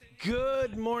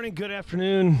Good morning, good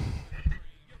afternoon,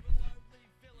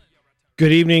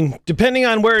 good evening, depending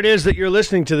on where it is that you're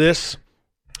listening to this.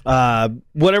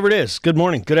 Whatever it is, good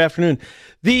morning, good afternoon.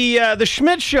 The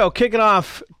Schmidt Show kicking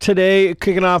off today,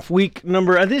 kicking off week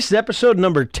number, this is episode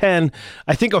number 10,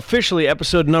 I think officially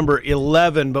episode number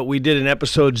 11, but we did an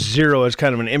episode 0 as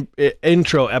kind of an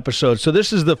intro episode. So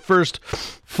this is the first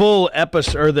full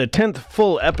episode, or the 10th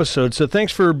full episode. So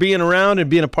thanks for being around and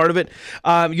being a part of it.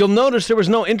 You'll notice there was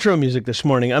no intro music this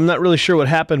morning. I'm not really sure what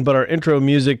happened, but our intro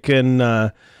music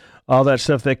and all that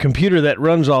stuff, that computer that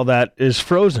runs all that is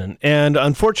frozen. And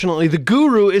unfortunately, the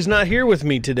guru is not here with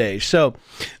me today. So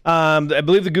I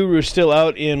believe the guru is still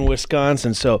out in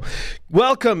Wisconsin. So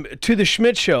welcome to the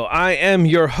Schmidt Show. I am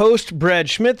your host, Brad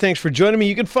Schmidt. Thanks for joining me.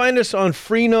 You can find us on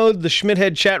Freenode, the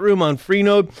Schmidthead chat room on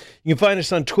Freenode. You can find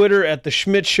us on Twitter at the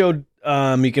Schmidt Show.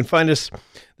 You can find us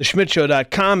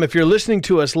theschmidtshow.com. If you're listening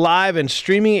to us live and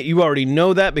streaming it, you already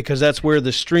know that because that's where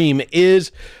the stream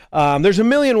is. There's a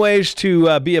million ways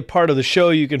to be a part of the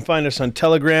show. You can find us on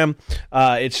Telegram.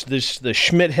 It's the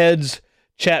Schmidtheads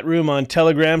chat room on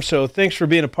Telegram. So thanks for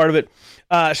being a part of it.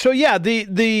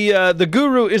 The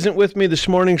guru isn't with me this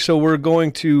morning, so we're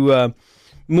going to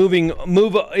move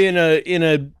in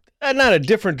a not a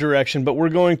different direction, but we're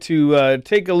going to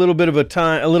take a little bit of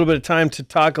time to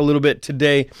talk a little bit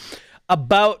today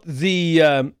about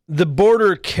the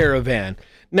border caravan.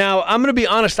 Now, I'm going to be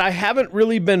honest, I haven't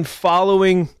really been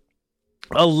following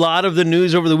a lot of the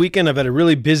news over the weekend. I've had a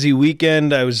really busy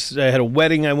weekend. I had a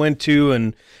wedding I went to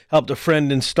and helped a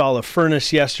friend install a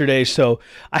furnace yesterday. So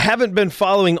I haven't been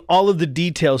following all of the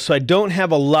details. So I don't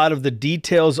have a lot of the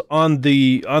details on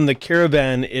the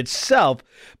caravan itself.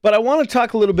 But I want to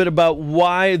talk a little bit about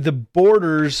why the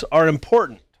borders are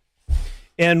important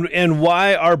and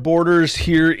why our borders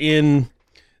here in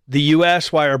the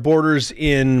U.S., why our borders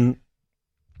around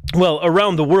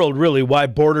the world, really, why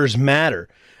borders matter.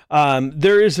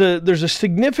 There's a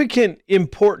significant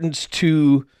importance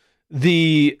to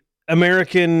the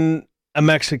North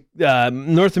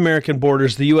American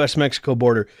borders, the U.S.-Mexico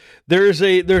border. There's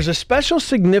a special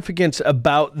significance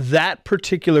about that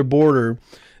particular border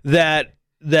that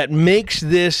makes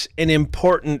this an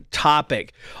important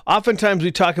topic. Oftentimes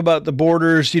we talk about the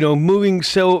borders, moving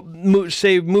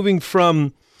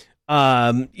from,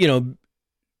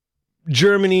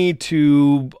 Germany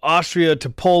to Austria to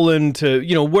Poland to,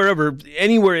 wherever,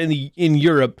 anywhere in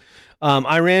Europe,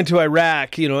 Iran to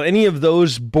Iraq, any of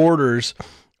those borders,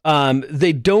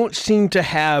 they don't seem to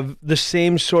have the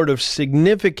same sort of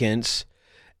significance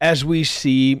as we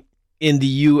see in the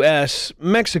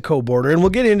U.S.-Mexico border. And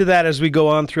we'll get into that as we go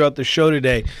on throughout the show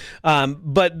today.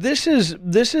 But this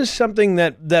is something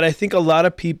that I think a lot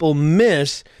of people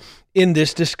miss in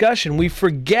this discussion. We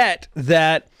forget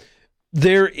that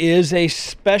there is a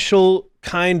special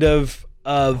kind of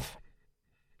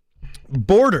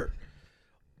border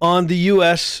on the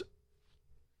U.S.,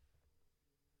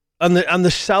 on the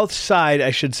south side,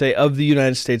 I should say, of the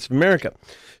United States of America.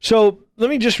 So let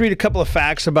me just read a couple of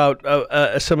facts about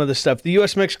some of this stuff. The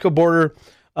U.S.-Mexico border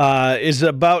is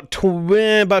about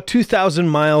 2,000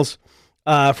 miles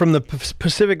from the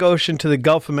Pacific Ocean to the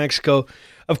Gulf of Mexico.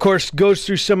 Of course, goes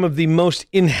through some of the most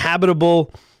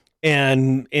inhabitable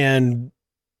and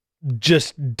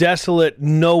just desolate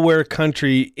nowhere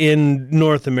country in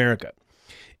North America.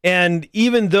 And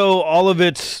even though all of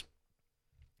its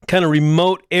kind of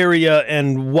remote area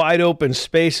and wide open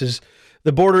spaces,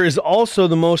 the border is also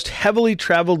the most heavily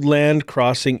traveled land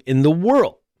crossing in the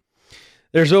world.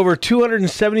 There's over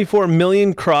 274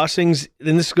 million crossings,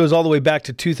 and this goes all the way back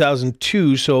to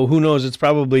 2002, so who knows, it's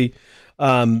probably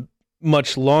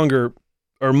much longer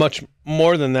or much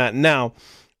more than that now.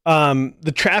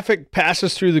 The traffic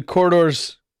passes through the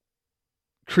corridors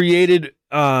created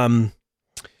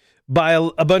by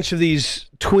a bunch of these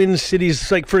twin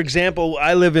cities. Like, for example,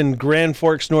 I live in Grand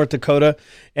Forks, North Dakota,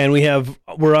 and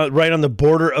we're right on the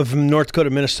border of North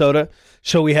Dakota, Minnesota.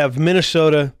 So we have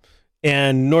Minnesota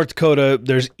and North Dakota.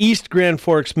 There's East Grand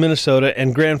Forks, Minnesota,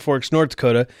 and Grand Forks, North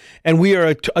Dakota, and we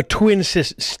are a twin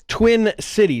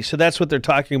city. So that's what they're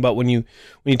talking about when you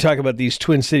talk about these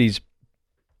twin cities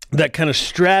that kind of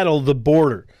straddle the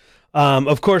border.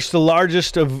 Of course, the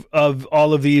largest of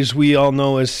all of these we all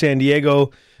know is San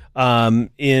Diego. On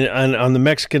the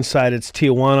Mexican side, it's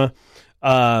Tijuana.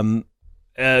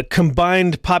 A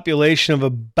combined population of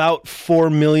about 4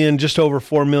 million, just over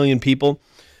 4 million people.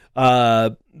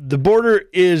 The border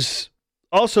is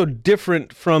also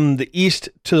different from the east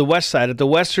to the west side. At the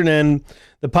western end,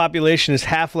 the population is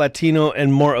half Latino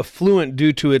and more affluent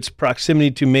due to its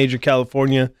proximity to major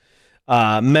California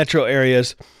metro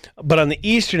areas. But on the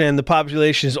eastern end, the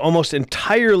population is almost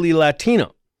entirely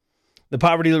Latino. The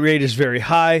poverty rate is very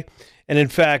high. And in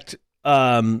fact,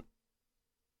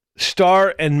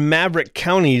 Star and Maverick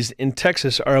counties in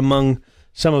Texas are among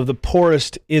some of the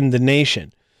poorest in the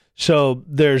nation. So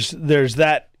there's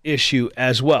that issue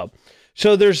as well.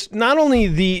 So there's not only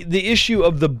the issue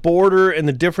of the border and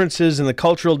the differences and the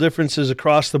cultural differences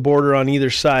across the border on either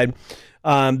side.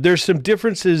 There's some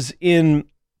differences in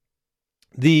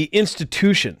the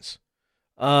institutions.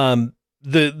 The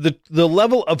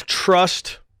level of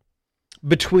trust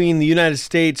between the United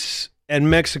States and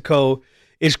Mexico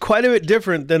is quite a bit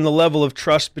different than the level of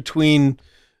trust between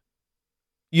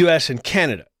U.S. and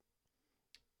Canada.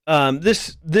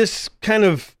 This kind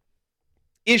of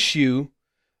issue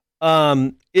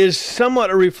is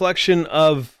somewhat a reflection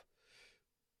of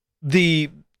the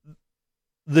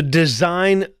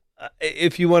design,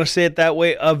 if you want to say it that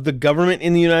way, of the government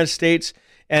in the United States,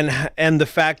 and the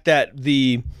fact that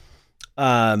the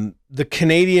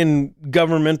Canadian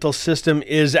governmental system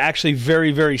is actually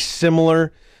very, very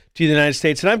similar to the United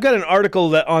States. And I've got an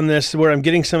article on this where I'm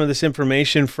getting some of this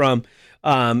information from.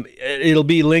 It'll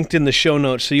be linked in the show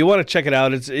notes, so you want to check it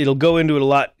out. It'll go into it a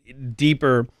lot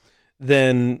deeper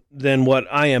than what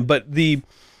I am. But the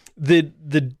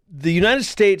United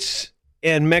States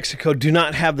and Mexico do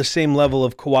not have the same level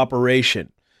of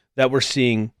cooperation that we're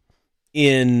seeing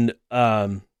in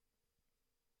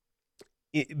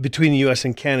between the U.S.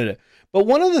 and Canada. But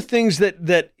one of the things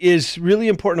that is really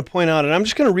important to point out, and I'm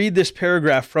just going to read this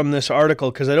paragraph from this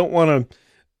article because I don't want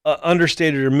to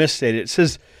understate it or misstate it.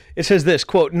 It says this,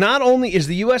 quote, "Not only is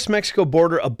the U.S.-Mexico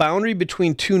border a boundary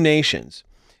between two nations,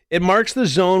 it marks the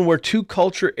zone where two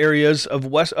culture areas of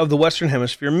the Western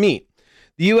Hemisphere meet.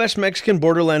 The U.S.-Mexican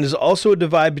borderland is also a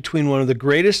divide between one of the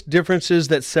greatest differences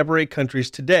that separate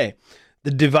countries today,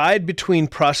 the divide between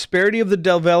prosperity of the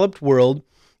developed world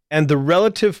and the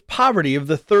relative poverty of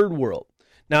the third world."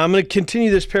 Now, I'm going to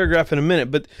continue this paragraph in a minute,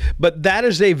 but that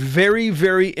is a very,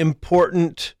 very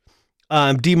important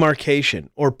demarcation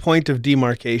or point of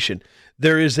demarcation.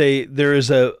 There is a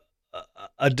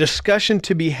discussion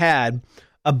to be had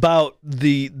about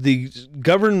the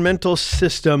governmental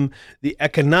system, the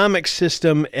economic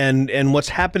system, and what's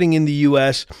happening in the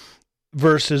U.S.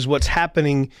 versus what's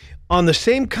happening on the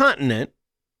same continent,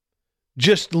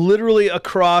 just literally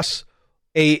across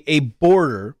a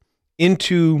border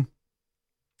into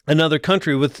another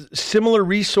country with similar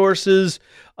resources,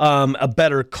 a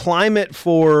better climate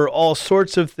for all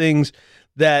sorts of things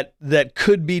that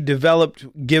could be developed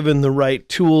given the right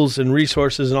tools and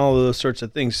resources and all of those sorts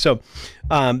of things. So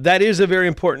that is a very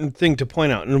important thing to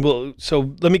point out. And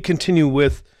so let me continue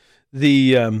with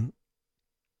the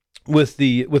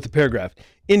paragraph.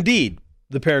 Indeed,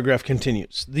 the paragraph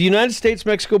continues. The United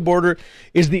States-Mexico border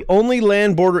is the only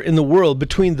land border in the world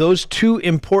between those two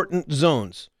important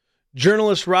zones.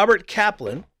 Journalist Robert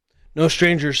Kaplan, no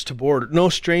stranger to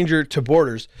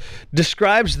borders,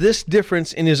 describes this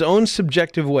difference in his own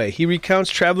subjective way. He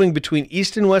recounts traveling between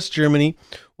East and West Germany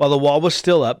while the wall was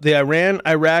still up, the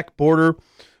Iran-Iraq border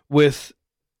with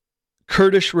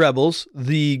Kurdish rebels,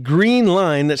 the green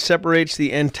line that separates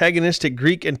the antagonistic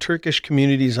Greek and Turkish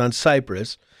communities on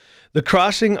Cyprus, the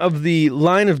crossing of the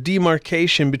line of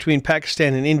demarcation between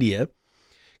Pakistan and India.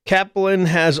 Kaplan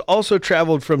has also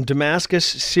traveled from Damascus,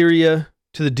 Syria,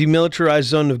 to the demilitarized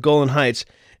zone of Golan Heights,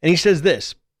 and he says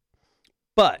this,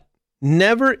 "But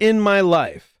never in my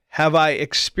life have I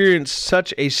experienced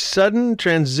such a sudden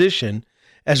transition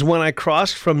as when I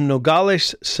crossed from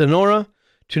Nogales, Sonora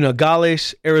to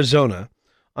Nogales, Arizona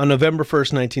on November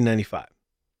 1st, 1995.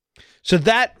 So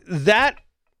that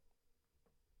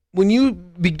when you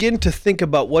begin to think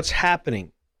about what's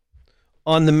happening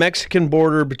on the Mexican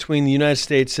border between the United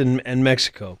States and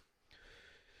Mexico,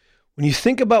 when you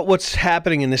think about what's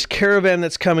happening in this caravan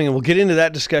that's coming, and we'll get into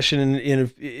that discussion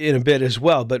in a bit as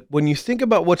well, but when you think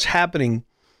about what's happening,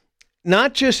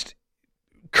 not just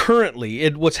currently,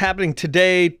 what's happening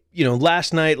today,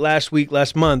 last night, last week,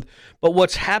 last month, but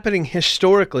what's happening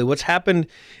historically, what's happened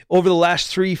over the last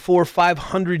 300, 400,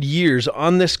 500 years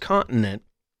on this continent,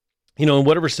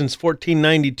 whatever, since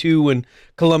 1492 when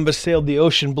Columbus sailed the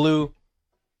ocean blue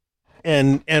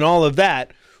and all of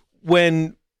that,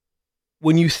 when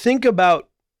you think about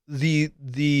the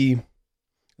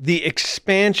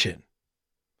expansion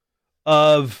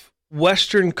of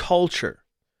Western culture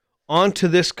onto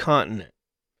this continent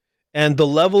and the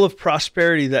level of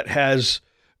prosperity that has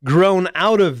grown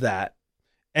out of that,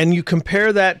 and you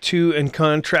compare that to and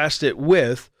contrast it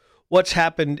with what's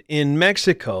happened in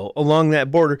Mexico along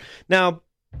that border. Now,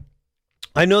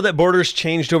 I know that borders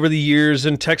changed over the years,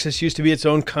 and Texas used to be its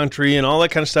own country and all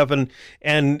that kind of stuff,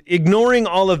 and ignoring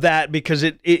all of that because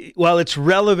it while it's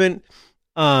relevant,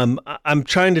 I'm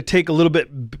trying to take a little bit,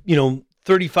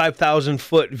 35,000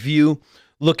 foot view,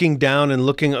 looking down and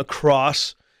looking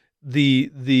across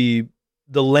the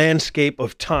landscape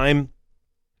of time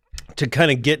to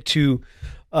kind of get to,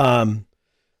 a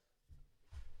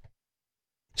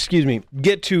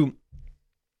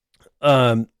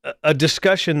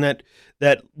discussion that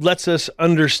lets us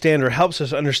understand or helps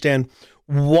us understand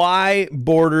why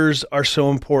borders are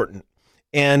so important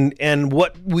and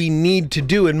what we need to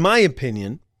do, in my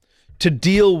opinion, to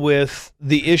deal with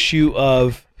the issue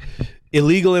of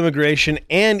illegal immigration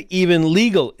and even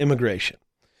legal immigration.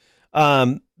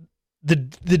 The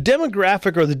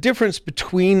demographic, or the difference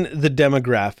between the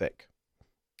demographic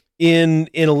in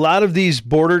a lot of these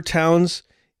border towns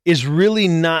is really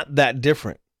not that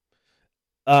different.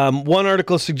 One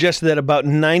article suggested that about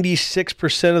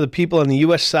 96% of the people on the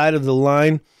U.S. side of the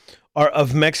line are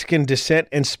of Mexican descent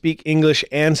and speak English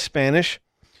and Spanish.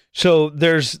 So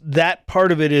there's that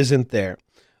part of it isn't there.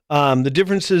 The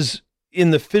differences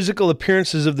in the physical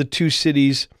appearances of the two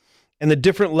cities and the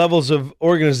different levels of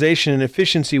organization and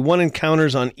efficiency one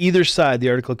encounters on either side, the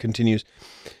article continues,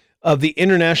 of the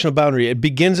international boundary. It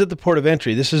begins at the port of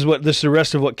entry. This is the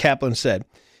rest of what Kaplan said.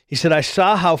 He said, I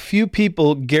saw how few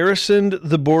people garrisoned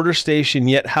the border station,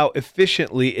 yet how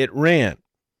efficiently it ran.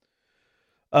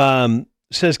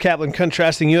 Says Kaplan,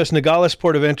 contrasting U.S. Nogales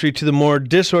port of entry to the more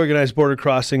disorganized border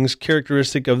crossings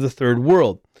characteristic of the third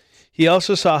world. He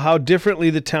also saw how differently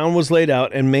the town was laid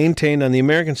out and maintained on the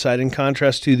American side in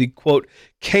contrast to the, quote,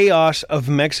 chaos of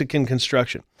Mexican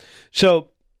construction.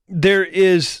 So there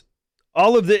is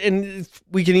all of the, and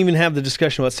we can even have the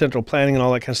discussion about central planning and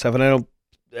all that kind of stuff, and I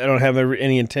don't have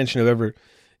any intention of ever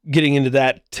getting into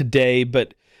that today,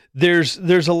 but there's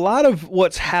a lot of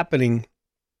what's happening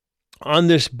on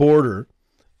this border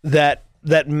that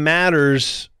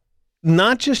matters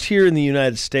not just here in the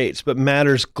United States, but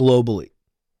matters globally.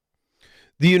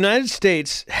 The United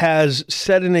States has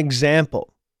set an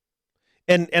example,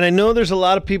 and I know there's a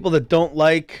lot of people that don't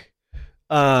like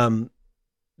the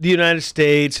United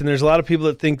States, and there's a lot of people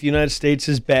that think the United States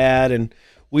is bad, and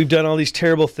we've done all these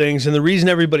terrible things, and the reason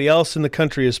everybody else in the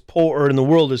country is poor, or in the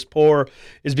world is poor,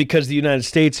 is because the United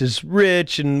States is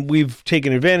rich, and we've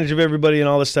taken advantage of everybody and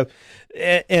all this stuff.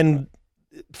 And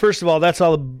first of all, that's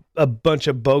all a bunch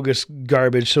of bogus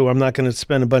garbage, so I'm not going to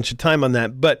spend a bunch of time on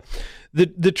that. But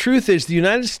the truth is, the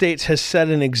United States has set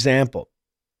an example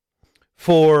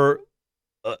for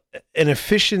an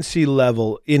efficiency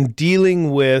level in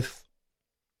dealing with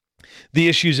the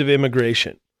issues of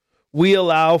immigration. We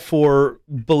allow for,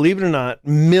 believe it or not,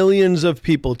 millions of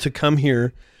people to come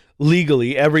here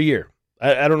legally every year.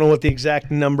 I don't know what the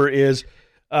exact number is,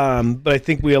 but I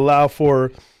think we allow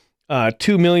for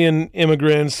 2 million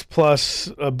immigrants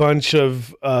plus a bunch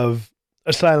of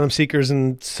asylum seekers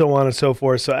and so on and so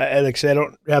forth. So like I said, I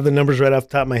don't have the numbers right off the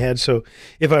top of my head. So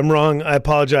if I'm wrong, I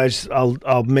apologize.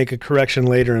 I'll make a correction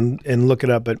later and look it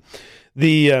up. But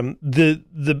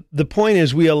the point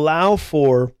is, we allow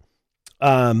for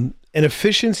an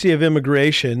efficiency of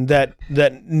immigration that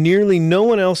nearly no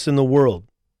one else in the world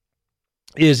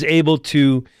is able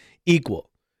to equal.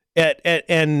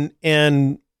 And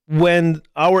when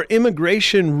our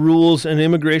immigration rules and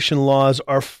immigration laws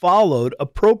are followed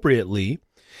appropriately,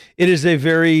 it is a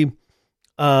very,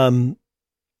 like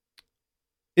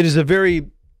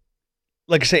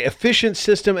I say, efficient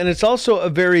system, and it's also a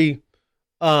very,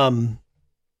 what's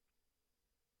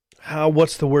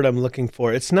the word I'm looking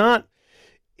for? It's not.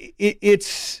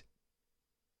 It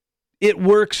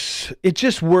works. It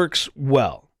just works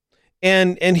well.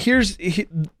 And here's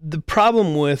the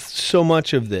problem with so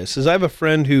much of this is I have a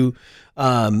friend who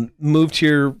moved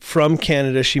here from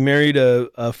Canada. She married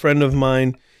a friend of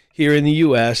mine here in the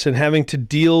U.S. and having to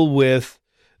deal with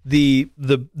the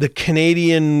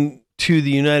Canadian to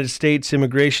the United States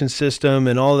immigration system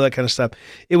and all that kind of stuff.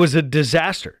 It was a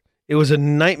disaster. It was a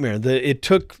nightmare. It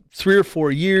took 3 or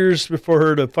 4 years before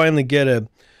her to finally get a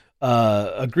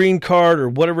green card or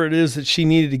whatever it is that she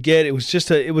needed to get. It was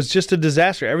just a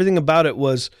disaster. Everything about it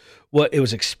was it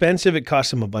was expensive. It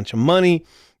cost them a bunch of money.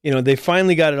 They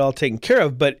finally got it all taken care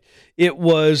of, but it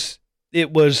was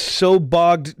so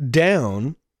bogged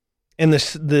down, and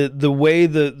the way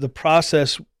the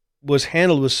process was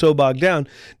handled was so bogged down,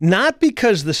 not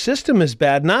because the system is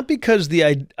bad, not because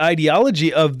the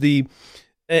ideology of the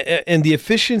and the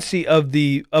efficiency of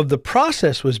the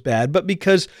process was bad, but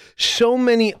because so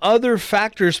many other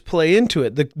factors play into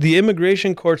it. The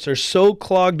immigration courts are so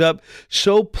clogged up,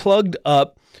 so plugged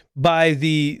up by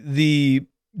the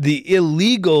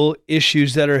illegal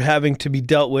issues that are having to be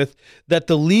dealt with, that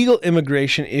the legal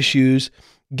immigration issues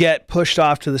get pushed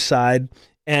off to the side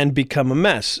and become a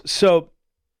mess. So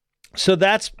So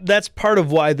that's part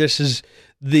of why this is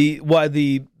the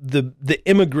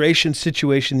immigration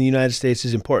situation in the United States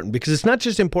is important, because it's not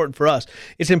just important for us,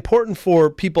 it's important for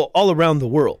people all around the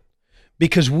world,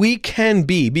 because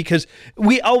because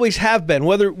we always have been,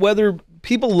 whether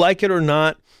people like it or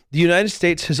not, the United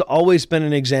States has always been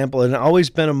an example and always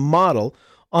been a model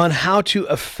on how to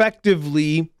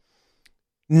effectively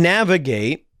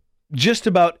navigate just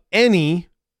about any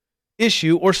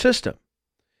issue or system.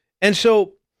 And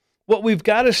so what we've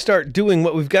got to start doing,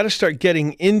 what we've got to start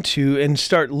getting into and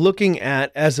start looking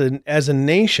at as a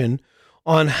nation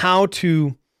on how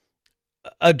to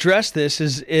address this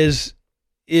is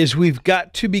we've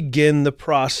got to begin the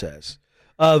process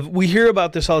of, we hear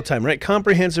about this all the time, right?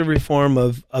 Comprehensive reform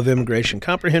of immigration,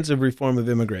 comprehensive reform of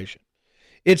immigration.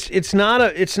 It's not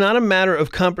a matter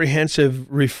of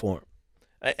comprehensive reform.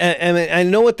 And I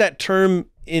know what that term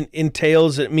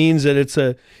entails. It means that it's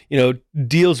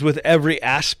deals with every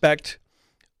aspect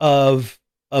of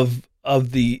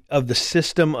the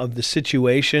system, of the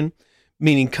situation,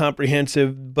 meaning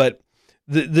comprehensive. But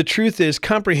the truth is,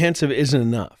 comprehensive isn't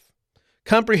enough.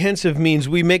 Comprehensive means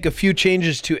we make a few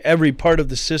changes to every part of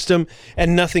the system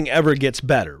and nothing ever gets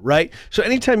better, right? So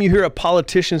anytime you hear a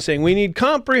politician saying, we need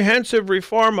comprehensive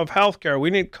reform of healthcare, we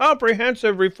need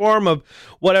comprehensive reform of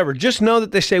whatever, just know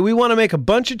that they say, we want to make a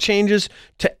bunch of changes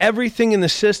to everything in the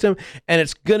system, and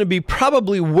it's going to be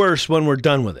probably worse when we're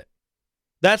done with it.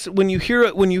 That's when you hear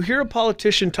a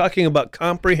politician talking about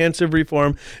comprehensive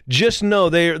reform, just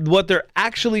know what they're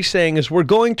actually saying is, we're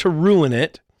going to ruin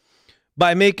it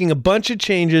by making a bunch of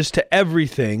changes to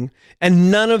everything,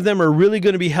 and none of them are really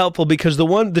going to be helpful, because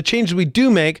the changes we do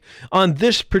make on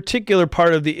this particular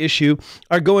part of the issue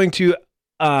are going to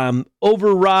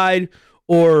override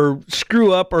or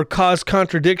screw up or cause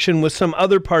contradiction with some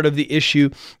other part of the issue,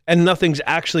 and nothing's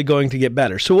actually going to get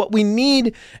better. So what we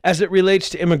need as it relates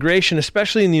to immigration,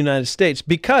 especially in the United States,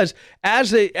 because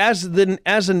as essentially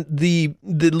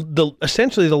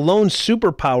the lone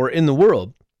superpower in the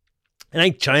world, and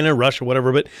like China, Russia,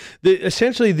 whatever, but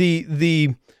essentially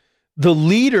the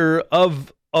leader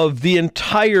of the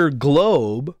entire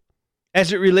globe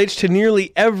as it relates to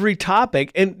nearly every topic,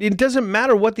 and it doesn't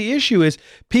matter what the issue is,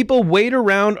 people wait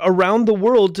around the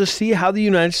world to see how the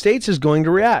United States is going to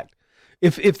react.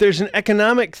 If there's an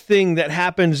economic thing that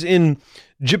happens in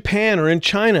Japan or in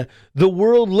China, the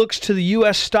world looks to the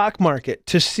U.S. stock market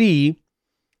to see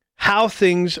how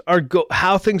things are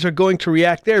going to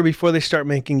react there before they start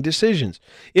making decisions.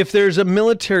 If there's a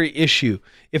military issue,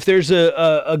 if there's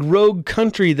a rogue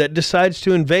country that decides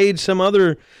to invade some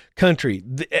other country,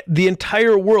 the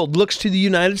entire world looks to the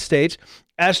United States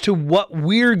as to what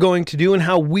we're going to do and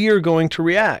how we are going to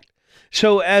react.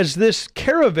 So as this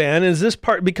caravan, as this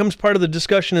part becomes part of the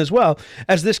discussion as well,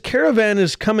 as this caravan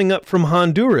is coming up from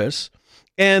Honduras,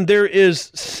 and there is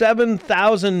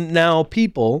 7,000 now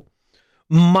people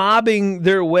mobbing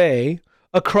their way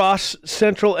across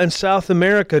Central and South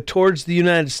America towards the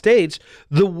United States,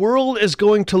 the world is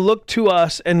going to look to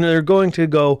us and they're going to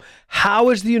go, how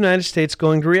is the United States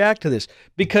going to react to this?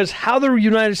 Because how the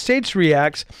United States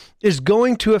reacts is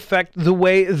going to affect the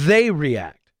way they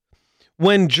react.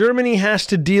 When Germany has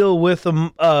to deal with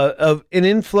an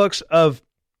influx of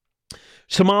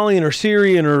Somalian or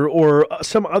Syrian or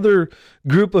some other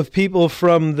group of people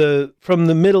from the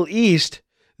Middle East,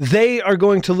 they are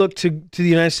going to look to the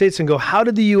United States and go, how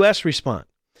did the U.S. respond?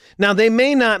 Now, they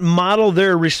may not model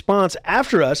their response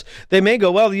after us. They may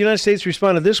go, well, the United States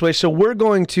responded this way, so we're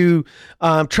going to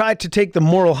try to take the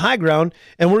moral high ground,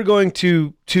 and we're going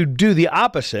to do the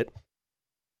opposite.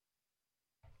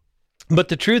 But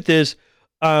the truth is,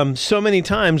 so many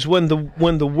times when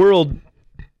the world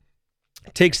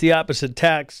takes the opposite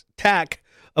tack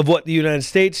of what the United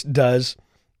States does,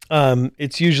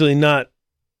 it's usually not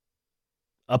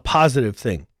a positive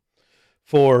thing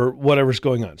for whatever's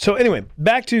going on. So anyway,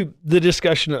 back to the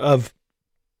discussion of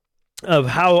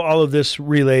how all of this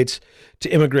relates to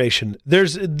immigration.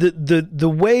 There's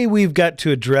the way we've got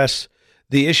to address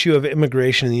the issue of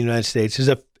immigration in the United States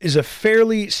is a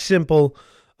fairly simple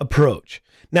approach.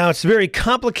 Now, it's very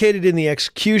complicated in the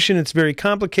execution. It's very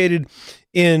complicated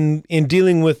in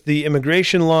dealing with the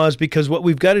immigration laws, because what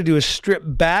we've got to do is strip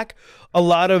back a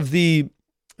lot of the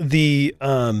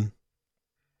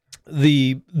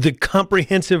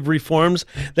comprehensive reforms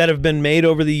that have been made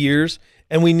over the years,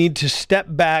 and we need to step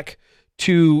back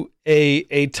to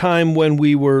a time when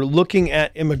we were looking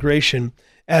at immigration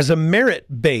as a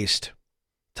merit-based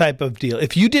type of deal.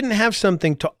 If you didn't have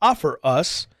something to offer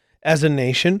us as a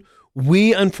nation,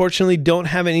 we unfortunately don't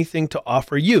have anything to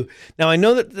offer you. Now, I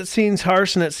know that seems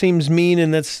harsh and that seems mean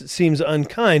and that seems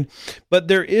unkind, but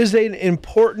there is an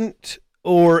important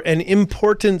or an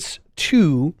importance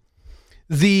to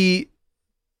the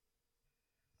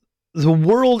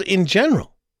world in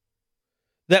general,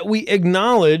 that we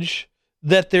acknowledge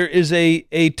that there is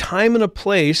a time and a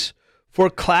place for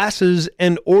classes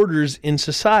and orders in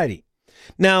society.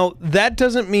 Now, that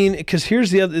doesn't mean, because here's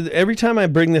the other, every time I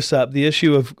bring this up, the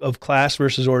issue of class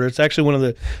versus order, it's actually one of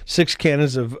the 6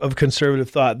 canons of conservative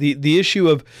thought. The issue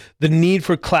of the need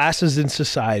for classes in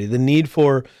society, the need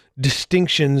for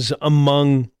distinctions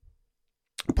among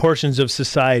portions of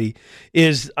society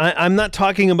is, I'm not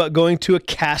talking about going to a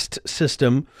caste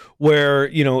system where,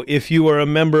 if you are a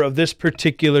member of this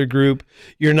particular group,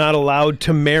 you're not allowed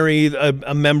to marry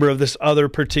a member of this other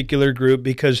particular group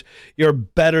because you're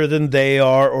better than they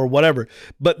are or whatever.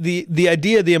 But the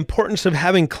idea, the importance of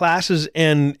having classes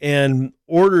and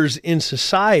orders in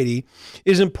society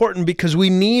is important because we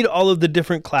need all of the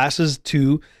different classes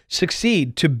to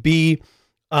succeed, to be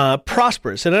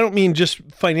prosperous. And I don't mean just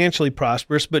financially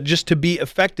prosperous, but just to be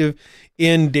effective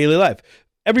in daily life.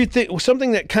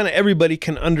 Something that kind of everybody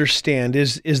can understand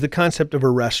is the concept of a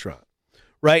restaurant,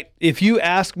 right? If you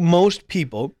ask most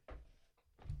people,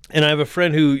 and I have a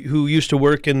friend who used to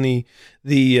work in the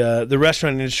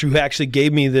restaurant industry who actually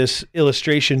gave me this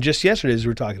illustration just yesterday as we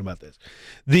were talking about this.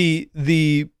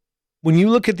 When you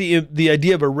look at the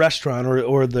idea of a restaurant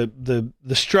or the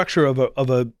structure of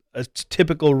a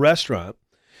typical restaurant,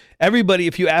 everybody,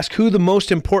 if you ask who the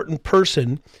most important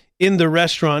person in the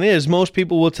restaurant is, most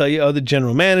people will tell you, the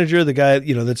general manager, the guy,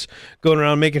 that's going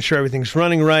around making sure everything's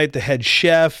running right, the head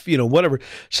chef, whatever,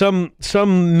 some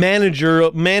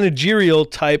managerial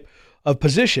type of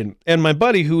position. And my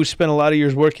buddy, who spent a lot of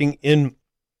years working in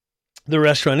the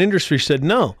restaurant industry, said,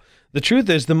 no, the truth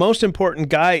is the most important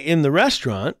guy in the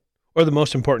restaurant, or the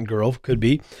most important girl could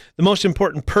be, the most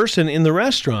important person in the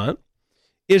restaurant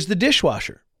is the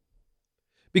dishwasher.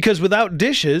 Because without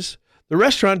dishes, the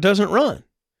restaurant doesn't run.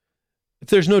 If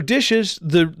there's no dishes,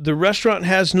 the restaurant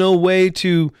has no way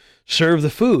to serve the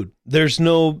food. There's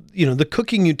no, the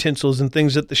cooking utensils and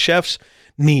things that the chefs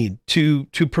need to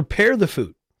prepare the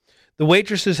food. The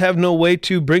waitresses have no way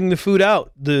to bring the food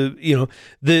out.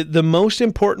 The most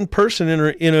important person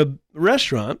in a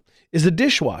restaurant is the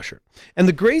dishwasher. And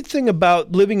the great thing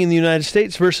about living in the United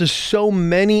States versus so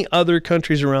many other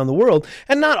countries around the world,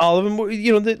 and not all of them,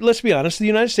 let's be honest, the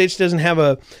United States doesn't have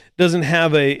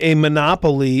a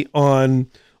monopoly on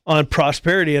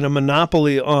prosperity and a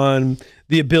monopoly on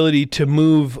the ability to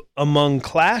move among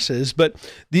classes. But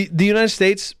the United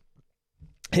States,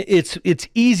 it's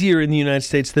easier in the United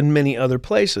States than many other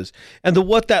places. And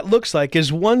what that looks like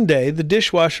is one day the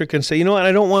dishwasher can say, you know what,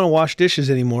 I don't want to wash dishes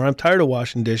anymore. I'm tired of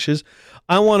washing dishes.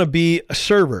 I want to be a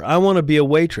server. I want to be a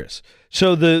waitress.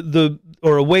 So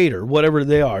or a waiter, whatever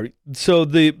they are. So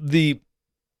the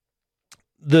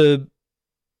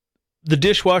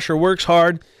dishwasher works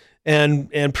hard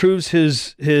and proves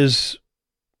his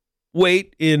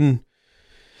weight in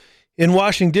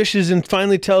washing dishes, and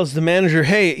finally tells the manager,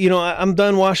 hey, I'm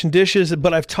done washing dishes,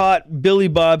 but I've taught Billy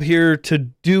Bob here to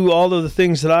do all of the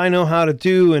things that I know how to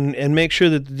do and make sure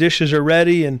that the dishes are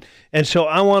ready. And so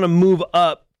I want to move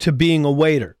up to being a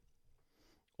waiter,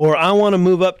 or I want to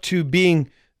move up to being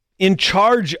in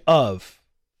charge of,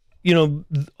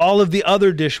 all of the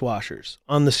other dishwashers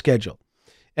on the schedule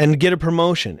and get a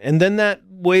promotion. And then that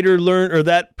waiter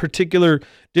that particular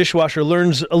dishwasher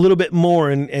learns a little bit more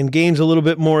and gains a little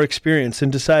bit more experience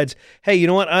and decides, hey, you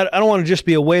know what? I don't want to just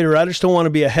be a waiter. I just don't want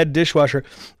to be a head dishwasher.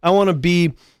 I want to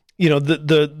be,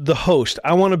 the host.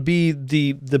 I want to be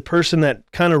the person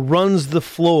that kind of runs the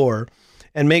floor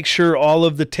and makes sure all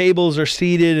of the tables are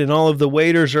seated and all of the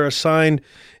waiters are assigned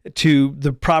to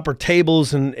the proper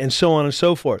tables and so on and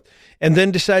so forth. And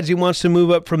then decides he wants to move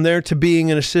up from there to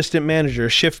being an assistant manager, a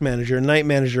shift manager, a night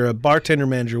manager, a bartender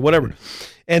manager, whatever.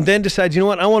 And then decides, you know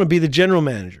what, I want to be the general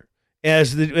manager. And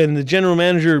the general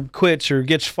manager quits or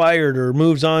gets fired or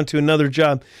moves on to another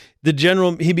job,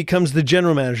 he becomes the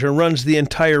general manager and runs the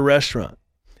entire restaurant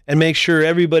and makes sure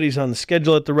everybody's on the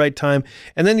schedule at the right time.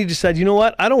 And then he decides, you know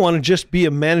what, I don't want to just be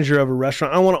a manager of a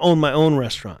restaurant. I want to own my own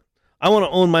restaurant. I want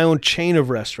to own my own chain of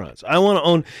restaurants. I want to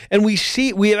own, and we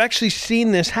have actually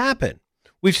seen this happen.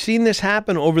 We've seen this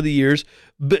happen over the years,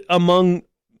 but among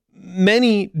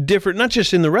many different, not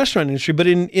just in the restaurant industry, but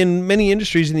in many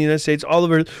industries in the United States, all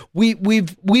over.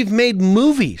 We've made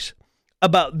movies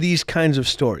about these kinds of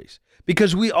stories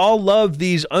because we all love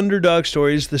these underdog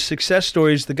stories, the success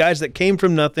stories, the guys that came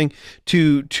from nothing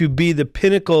to be the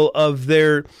pinnacle of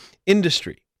their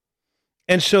industry.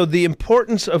 And so the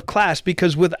importance of class,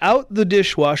 because without the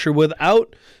dishwasher,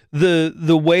 without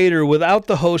the waiter, without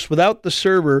the host, without the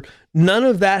server, none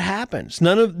of that happens.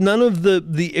 None of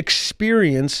the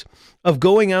experience of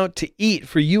going out to eat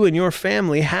for you and your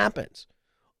family happens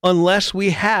unless we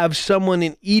have someone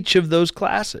in each of those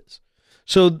classes.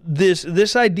 So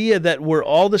this idea that we're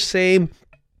all the same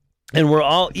and we're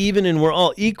all even and we're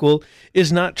all equal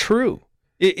is not true.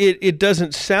 It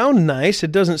doesn't sound nice.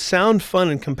 It doesn't sound fun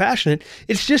and compassionate.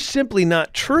 It's just simply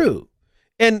not true.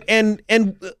 And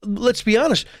let's be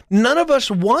honest, none of us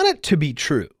want it to be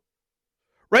true,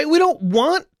 right? We don't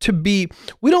want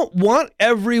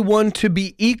everyone to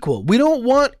be equal. We don't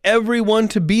want everyone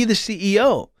to be the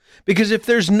CEO. Because if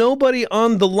there's nobody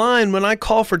on the line when I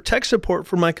call for tech support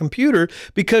for my computer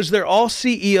because they're all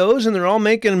CEOs and they're all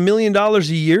making $1 million a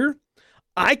year,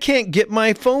 I can't get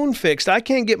my phone fixed. I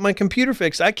can't get my computer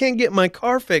fixed. I can't get my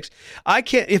car fixed. I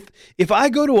can't, if I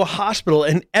go to a hospital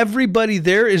and everybody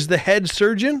there is the head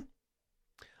surgeon,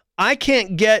 I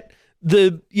can't get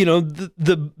the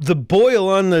boil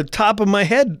on the top of my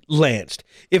head lanced.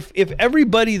 If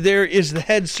everybody there is the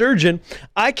head surgeon,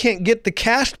 I can't get the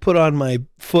cast put on my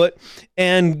foot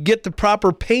and get the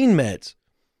proper pain meds.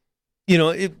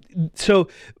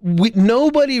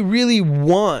 Nobody really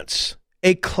wants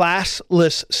a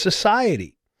classless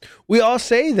society. We all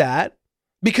say that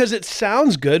because it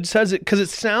sounds good, because it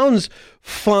sounds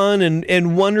fun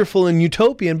and wonderful and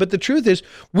utopian. But the truth is,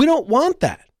 we don't want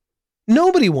that.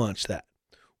 Nobody wants that.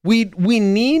 We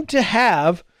need to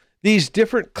have these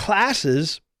different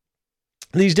classes,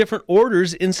 these different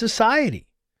orders in society.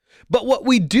 But what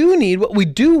we do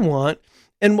want,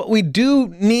 and what we do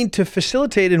need to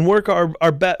facilitate and work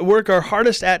our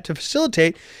hardest at to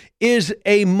facilitate is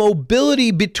a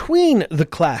mobility between the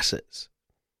classes.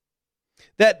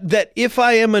 That if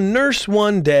I am a nurse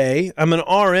one day, I'm an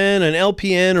RN, an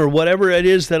LPN, or whatever it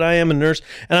is that I am a nurse,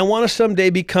 and I want to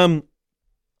someday become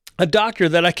a doctor,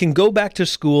 that I can go back to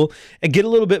school and get a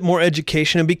little bit more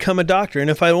education and become a doctor. And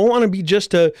if I don't want to be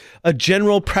just a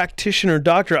general practitioner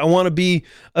doctor, I want to be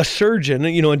a surgeon,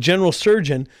 a general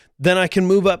surgeon, then I can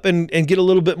move up and get a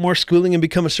little bit more schooling and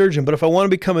become a surgeon. But if I want to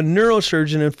become a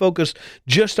neurosurgeon and focus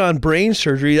just on brain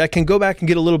surgery, I can go back and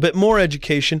get a little bit more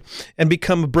education and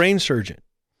become a brain surgeon.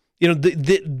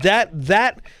 That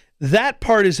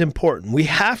part is important. We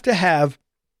have to have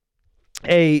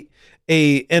an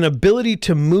ability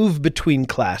to move between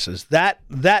classes.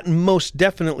 That most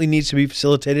definitely needs to be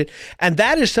facilitated. And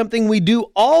that is something we do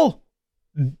all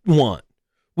want.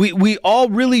 We all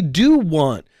really do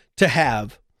want to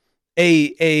have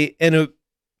an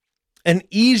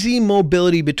easy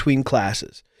mobility between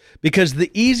classes, because the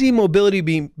easy mobility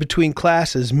between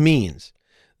classes means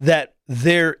that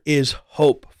there is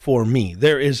hope for me.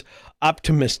 There is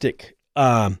optimistic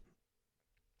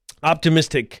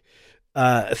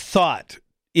thought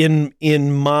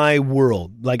in my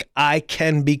world. Like, I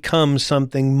can become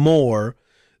something more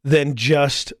than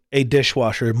just a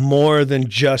dishwasher, more than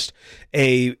just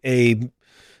a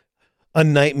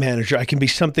night manager. I can be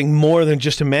something more than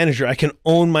just a manager. I can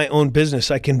own my own business.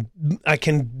 I can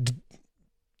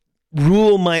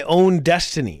rule my own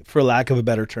destiny, for lack of a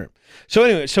better term. So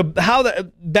anyway,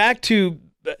 back to,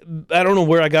 I don't know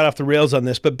where I got off the rails on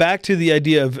this, but back to the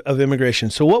idea of immigration.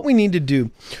 So what we need to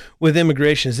do with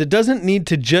immigration is, it doesn't need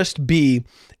to just be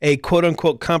a quote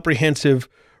unquote comprehensive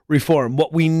reform.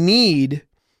 What we need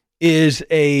is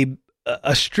a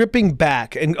stripping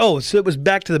back, so it was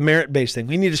back to the merit-based thing.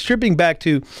 We need a stripping back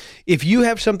to, if you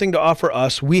have something to offer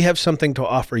us, we have something to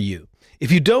offer you.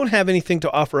 If you don't have anything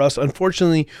to offer us,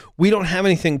 unfortunately, we don't have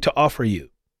anything to offer you.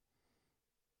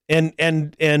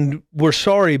 And we're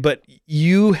sorry, but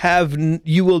you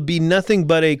will be nothing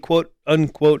but a quote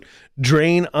unquote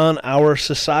drain on our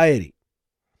society.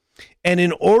 And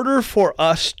in order for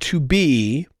us to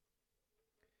be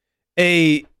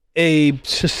a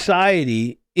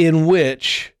society in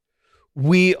which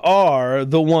we are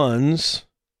the ones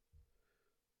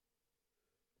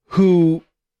who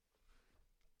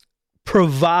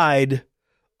provide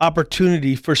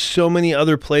opportunity for so many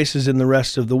other places in the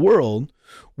rest of the world,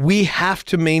 we have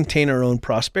to maintain our own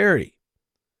prosperity.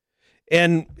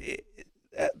 And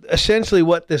essentially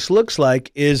what this looks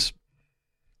like is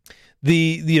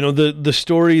the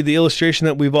story, the illustration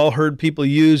that we've all heard people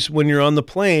use when you're on the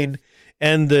plane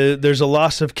and there's a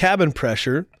loss of cabin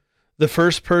pressure. The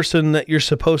first person that you're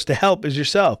supposed to help is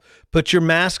yourself. Put your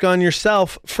mask on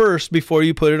yourself first before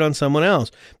you put it on someone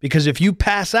else. Because if you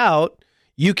pass out,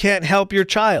 you can't help your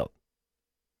child.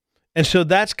 And so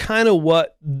that's kind of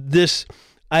what this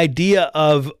idea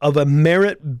of a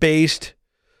merit-based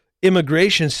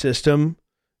immigration system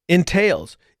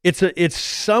entails. It's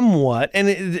somewhat,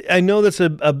 and I know that's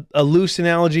a loose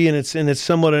analogy, and it's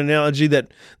somewhat an analogy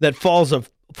that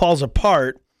falls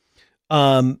apart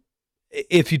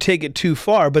if you take it too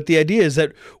far. But the idea is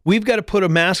that we've got to put a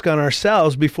mask on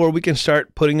ourselves before we can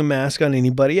start putting a mask on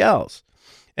anybody else.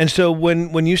 And so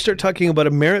when you start talking about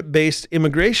a merit-based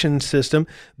immigration system,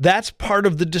 that's part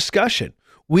of the discussion.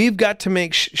 We've got to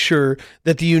make sure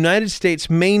that the United States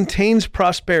maintains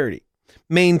prosperity,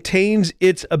 maintains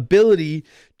its ability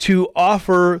to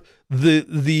offer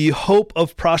the hope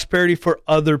of prosperity for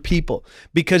other people.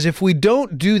 Because if we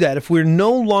don't do that, if we're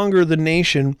no longer the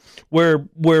nation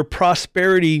where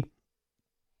prosperity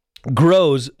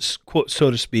grows, quote, so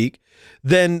to speak,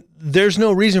 then there's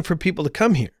no reason for people to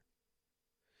come here.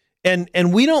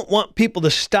 And we don't want people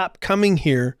to stop coming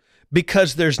here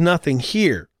because there's nothing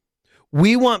here.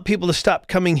 We want people to stop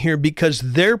coming here because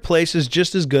their place is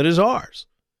just as good as ours.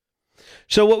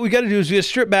 So what we got to do is we got to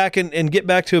strip back and get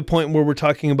back to a point where we're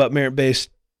talking about merit-based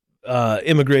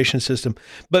immigration system.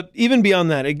 But even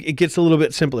beyond that, it gets a little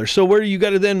bit simpler. So where you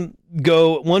got to then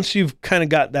go, once you've kind of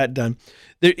got that done,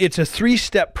 it's a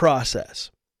 3-step process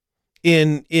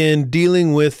in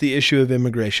dealing with the issue of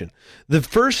immigration. The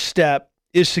first step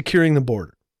is securing the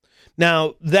border.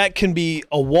 Now, that can be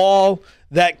a wall,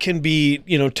 that can be,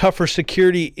 tougher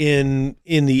security in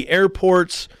the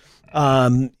airports.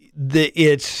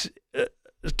 It's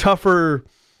tougher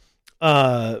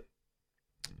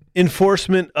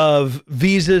enforcement of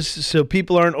visas, so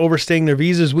people aren't overstaying their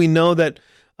visas. We know that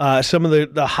some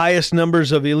of the highest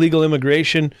numbers of illegal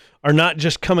immigration are not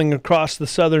just coming across the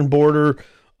southern border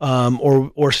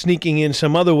or sneaking in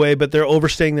some other way, but they're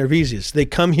overstaying their visas. They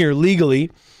come here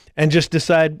legally and just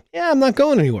decide, I'm not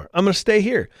going anywhere. I'm going to stay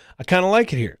here. I kind of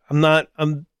like it here. I'm not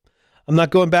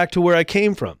going back to where I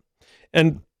came from.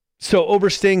 And so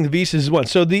overstaying the visas is one.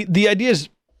 So the idea is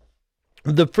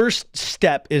the first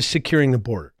step is securing the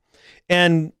border.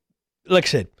 And like I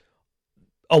said,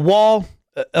 a wall,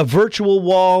 a virtual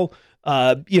wall,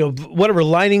 whatever,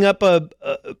 lining up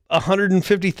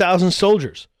 150,000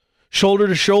 soldiers shoulder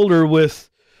to shoulder with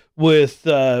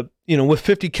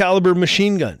 50 caliber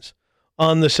machine guns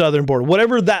on the southern border,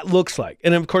 whatever that looks like.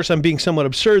 And of course, I'm being somewhat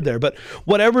absurd there, but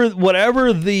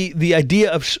whatever the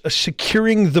idea of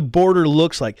securing the border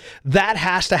looks like, that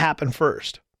has to happen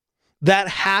first. That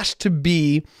has to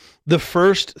be the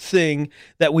first thing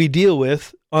that we deal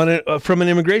with from an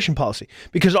immigration policy,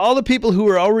 because all the people who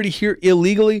are already here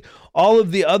illegally, all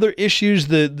of the other issues,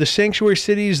 the sanctuary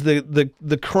cities,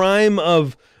 the crime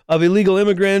of illegal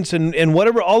immigrants and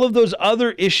whatever, all of those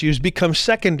other issues become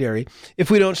secondary if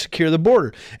we don't secure the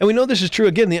border. And we know this is true.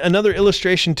 Again, another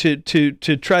illustration to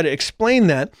try to explain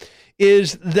that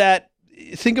is that,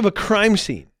 think of a crime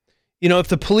scene. If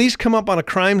the police come up on a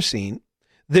crime scene,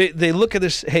 they look at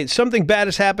this, hey, something bad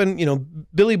has happened.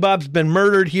 Billy Bob's been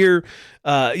murdered here.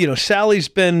 Sally's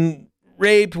been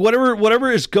raped,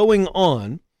 whatever is going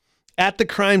on at the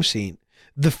crime scene.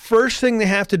 The first thing they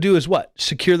have to do is what?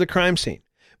 Secure the crime scene.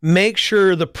 Make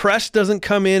sure the press doesn't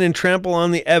come in and trample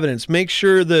on the evidence. Make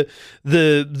sure the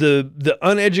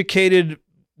uneducated,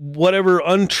 whatever,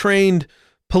 untrained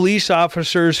police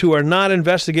officers who are not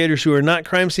investigators, who are not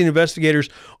crime scene investigators,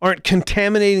 aren't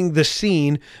contaminating the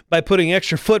scene by putting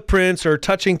extra footprints or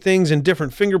touching things in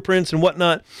different fingerprints and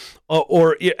whatnot,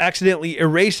 or accidentally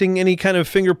erasing any kind of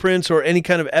fingerprints or any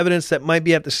kind of evidence that might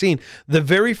be at the scene. The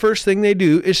very first thing they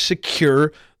do is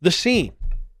secure the scene,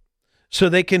 so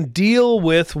they can deal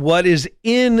with what is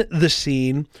in the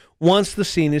scene once the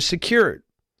scene is secured.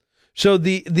 So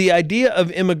the idea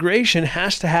of immigration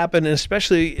has to happen, and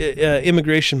especially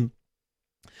immigration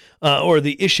or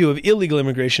the issue of illegal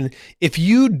immigration. If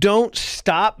you don't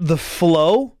stop the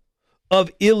flow of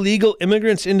illegal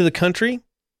immigrants into the country,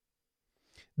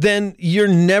 then you're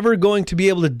never going to be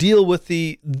able to deal with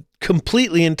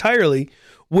entirely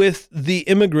with the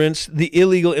immigrants, the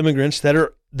illegal immigrants that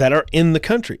are in the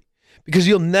country. Because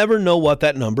you'll never know what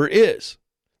that number is.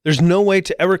 There's no way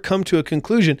to ever come to a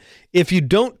conclusion. If you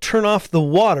don't turn off the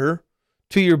water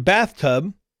to your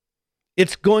bathtub,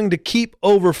 it's going to keep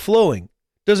overflowing.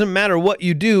 Doesn't matter what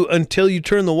you do until you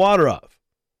turn the water off.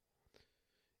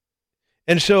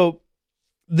 And so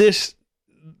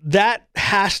that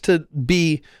has to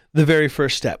be the very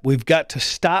first step. We've got to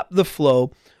stop the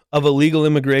flow of illegal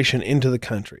immigration into the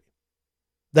country.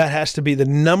 That has to be the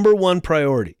number one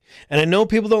priority. And I know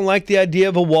people don't like the idea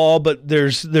of a wall, but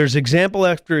there's example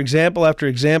after example after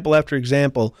example after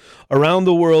example around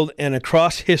the world and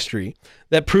across history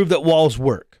that prove that walls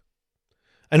work.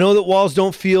 I know that walls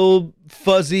don't feel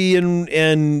fuzzy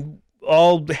and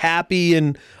all happy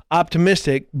and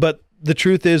optimistic, but the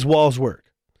truth is walls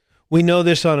work. We know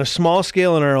this on a small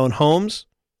scale in our own homes.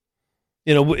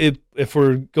 You know, if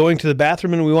we're going to the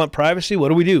bathroom and we want privacy,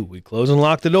 what do? We close and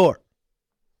lock the door.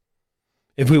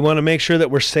 If we want to make sure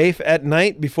that we're safe at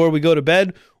night before we go to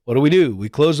bed, what do? We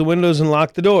close the windows and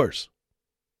lock the doors.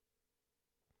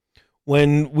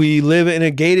 When we live in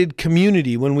a gated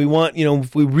community, when we want,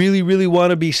 if we really, really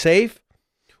want to be safe,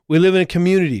 we live in a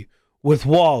community with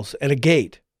walls and a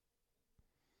gate.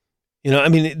 I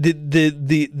mean,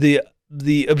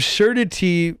 the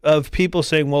absurdity of people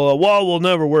saying, well, a wall will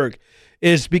never work,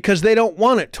 is because they don't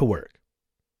want it to work.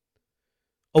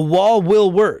 A wall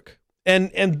will work.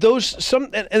 And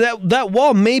that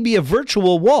wall may be a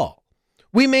virtual wall.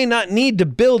 We may not need to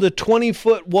build a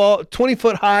 20-foot wall,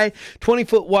 20-foot high,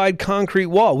 20-foot wide concrete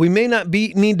wall. We may not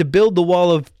need to build the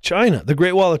wall of China, the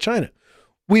Great Wall of China.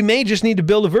 We may just need to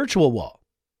build a virtual wall.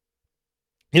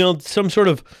 Some sort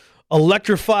of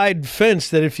electrified fence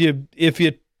that if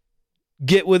you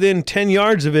get within 10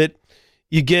 yards of it,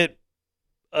 you get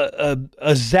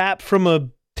a zap from a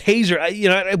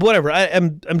taser. Whatever.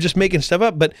 I'm just making stuff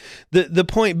up. But the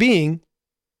point being,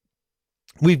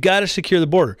 we've got to secure the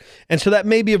border. And so that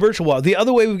may be a virtual wall. The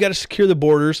other way we've got to secure the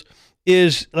borders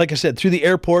is, like I said, through the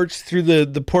airports, through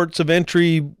the ports of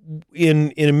entry,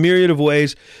 in a myriad of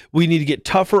ways. We need to get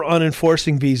tougher on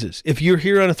enforcing visas. If you're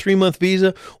here on a 3-month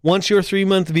visa, once your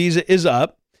 3-month visa is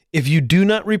up, if you do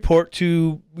not report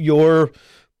to your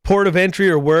port of entry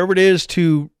or wherever it is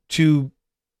you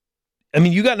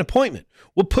got an appointment.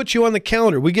 We'll put you on the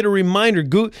calendar. We get a reminder.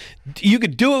 You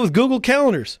could do it with Google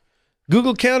Calendars.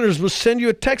 Google Calendars will send you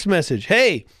a text message.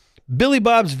 Hey, Billy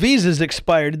Bob's visa's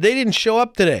expired. They didn't show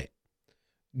up today.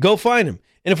 Go find him.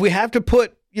 And if we have to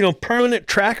put, permanent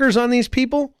trackers on these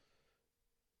people,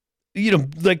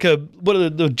 like what are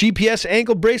the GPS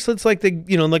ankle bracelets like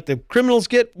the criminals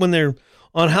get when they're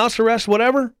on house arrest,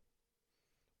 whatever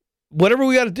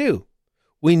we got to do.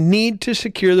 We need to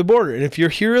secure the border. And if you're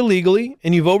here illegally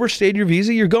and you've overstayed your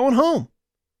visa, you're going home.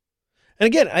 And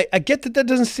again, I get that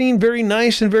doesn't seem very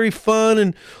nice and very fun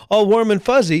and all warm and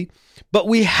fuzzy, but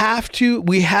we have to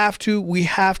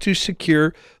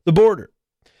secure the border.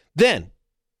 Then,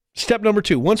 step number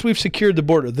 2, once we've secured the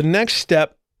border, the next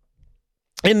step,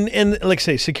 and like I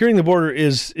say, securing the border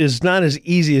is not as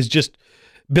easy as just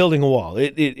building a wall. I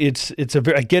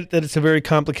get that it's a very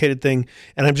complicated thing,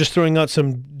 and I'm just throwing out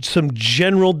some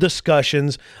general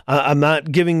discussions. I'm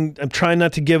trying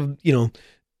not to give,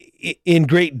 in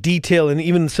great detail, and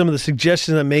even some of the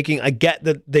suggestions I'm making, I get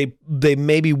that they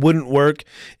maybe wouldn't work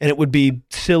and it would be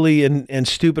silly and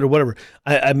stupid or whatever.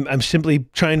 I'm simply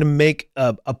trying to make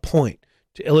a point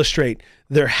to illustrate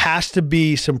there has to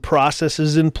be some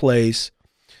processes in place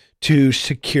to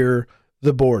secure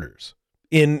the borders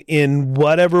in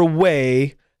whatever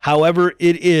way, however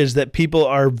it is that people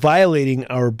are violating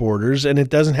our borders. And it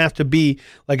doesn't have to be,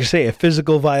 like I say, a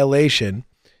physical violation.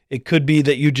 It could be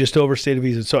that you just overstayed a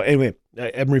visa. So anyway,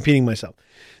 I'm repeating myself.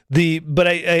 But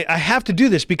I have to do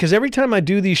this because every time I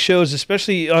do these shows,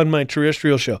 especially on my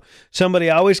terrestrial show, somebody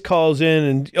always calls in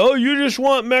and, oh, you just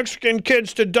want Mexican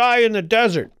kids to die in the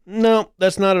desert. No,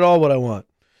 that's not at all what I want.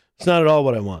 It's not at all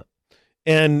what I want.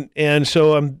 And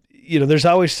so I'm, there's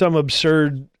always some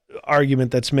absurd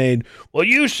argument that's made. Well,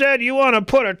 you said you want to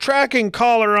put a tracking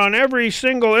collar on every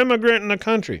single immigrant in the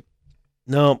country.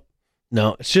 No,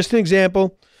 it's just an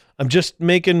example. I'm just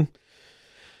making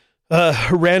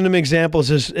random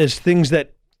examples as things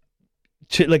that,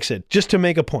 like I said, just to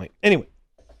make a point. Anyway,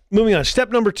 moving on. Step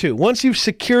number 2. Once you've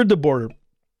secured the border,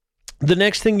 the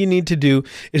next thing you need to do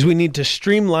is we need to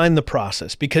streamline the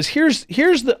process, because here's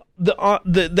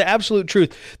the absolute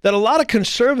truth that a lot of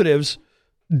conservatives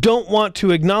don't want to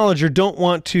acknowledge or don't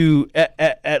want to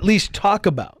at least talk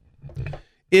about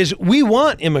is we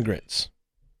want immigrants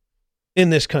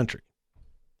in this country.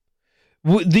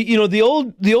 The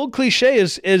old cliche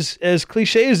is as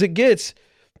cliche as it gets.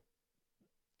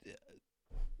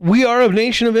 We are a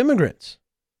nation of immigrants.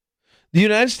 The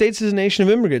United States is a nation of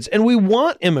immigrants, and we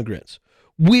want immigrants.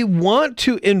 We want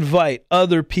to invite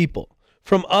other people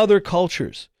from other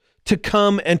cultures to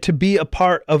come and to be a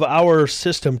part of our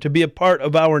system, to be a part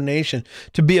of our nation,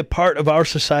 to be a part of our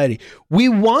society. We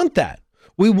want that.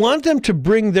 We want them to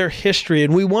bring their history,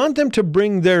 and we want them to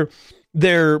bring their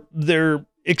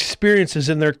experiences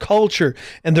and their culture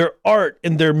and their art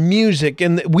and their music,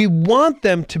 and we want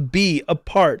them to be a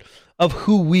part of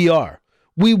who we are.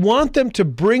 We want them to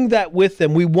bring that with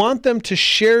them. We want them to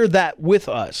share that with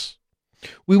us.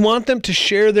 We want them to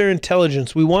share their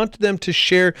intelligence. We want them to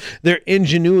share their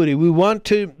ingenuity. We want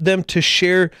them to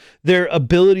share their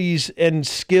abilities and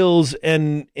skills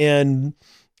and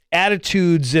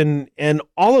attitudes and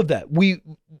all of that.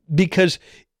 Because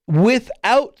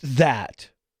without that,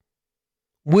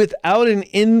 without an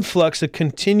influx, a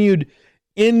continued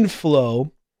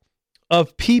inflow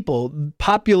of people,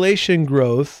 population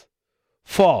growth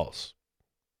falls.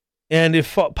 And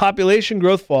if population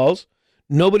growth falls,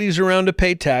 nobody's around to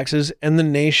pay taxes and the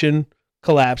nation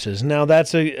collapses. Now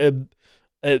that's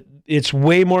it's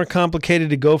way more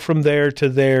complicated to go from there to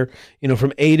there,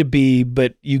 from A to B,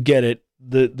 but you get it.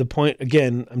 The point,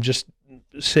 again, I'm just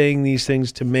saying these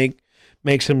things to make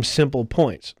some simple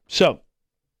points. So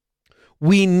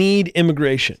we need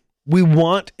immigration. We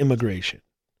want immigration.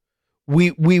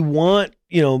 We want,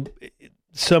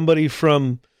 somebody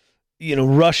from,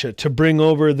 Russia to bring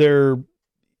over their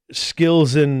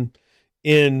skills in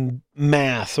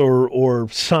math or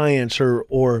science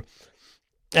or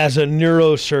as a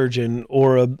neurosurgeon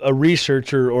or a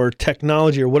researcher or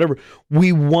technology or whatever.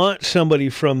 We want somebody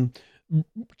from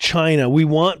China. We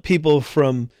want people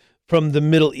from the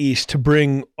Middle East to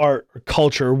bring art or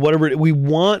culture or whatever. We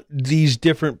want these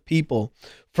different people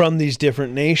from these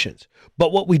different nations.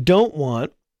 But what we don't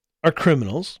want are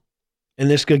criminals. And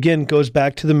this, again, goes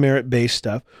back to the merit-based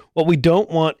stuff. What we don't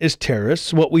want is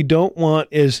terrorists. What we don't want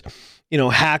is,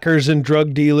 hackers and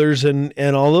drug dealers and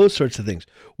all those sorts of things.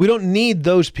 We don't need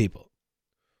those people.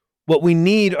 What we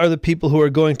need are the people who are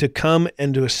going to come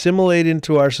and to assimilate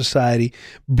into our society,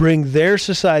 bring their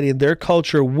society and their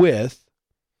culture with,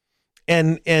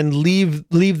 and leave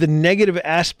the negative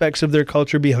aspects of their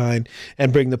culture behind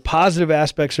and bring the positive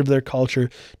aspects of their culture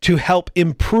to help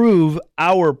improve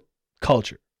our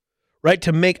culture, right?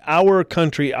 To make our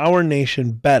country, our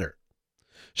nation better.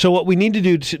 So what we need to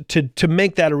do to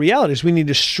make that a reality is we need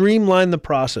to streamline the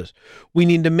process. We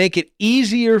need to make it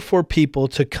easier for people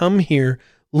to come here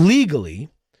legally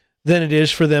than it is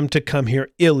for them to come here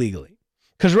illegally.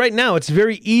 Because right now it's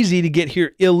very easy to get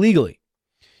here illegally.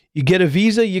 You get a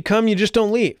visa, you come, you just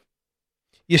don't leave.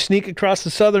 You sneak across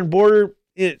the southern border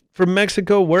from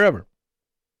Mexico, wherever.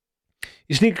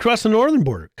 You sneak across the northern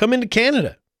border, come into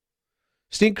Canada.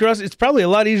 Sneak across, it's probably a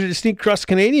lot easier to sneak across the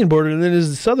Canadian border than it is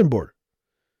the southern border.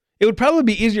 It would probably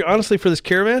be easier, honestly, for this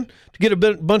caravan to get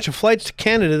a bunch of flights to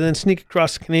Canada than sneak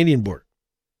across the Canadian border.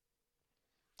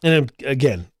 And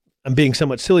again, I'm being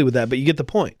somewhat silly with that, but you get the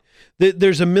point.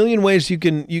 There's a million ways you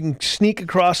can sneak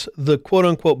across the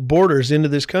quote-unquote borders into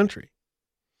this country.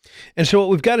 And so what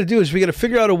we've got to do is we got to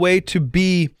figure out a way to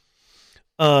be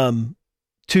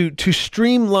to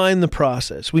streamline the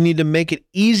process. We need to make it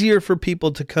easier for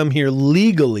people to come here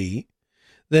legally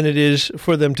than it is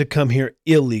for them to come here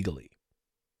illegally.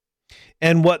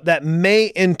 And what that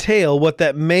may entail, what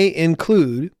that may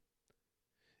include,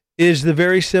 is the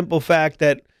very simple fact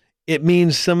that it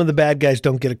means some of the bad guys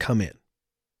don't get to come in.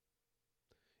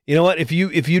 You know what? If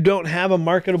you don't have a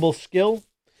marketable skill,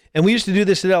 and we used to do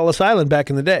this at Ellis Island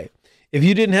back in the day, if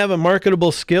you didn't have a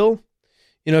marketable skill,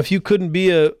 if you couldn't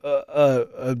be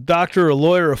a doctor, a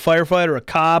lawyer, a firefighter, a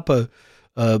cop, a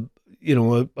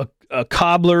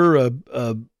cobbler,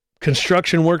 a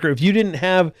construction worker, if you didn't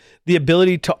have the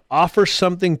ability to offer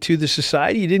something to the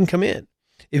society, you didn't come in.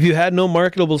 If you had no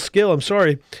marketable skill, I'm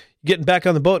sorry, getting back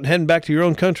on the boat and heading back to your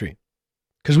own country.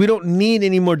 Because we don't need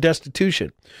any more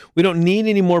destitution. We don't need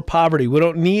any more poverty. We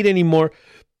don't need any more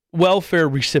welfare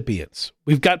recipients.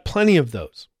 We've got plenty of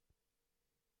those.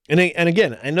 And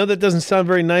again, I know that doesn't sound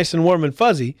very nice and warm and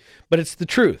fuzzy, but it's the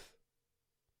truth.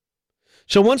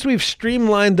 So once we've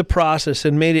streamlined the process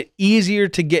and made it easier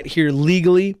to get here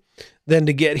legally than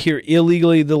to get here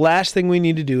illegally, the last thing we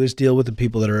need to do is deal with the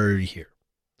people that are already here.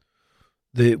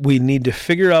 We need to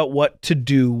figure out what to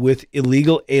do with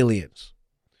illegal aliens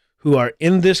who are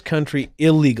in this country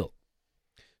illegal.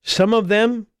 Some of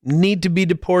them need to be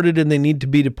deported, and they need to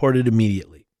be deported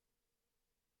immediately.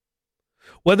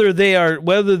 Whether they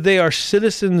are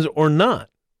citizens or not,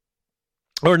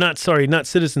 not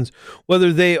citizens,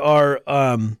 whether they are,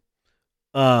 I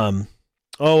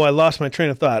lost my train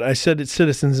of thought. I said it's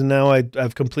citizens, and now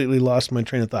I've completely lost my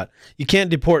train of thought. You can't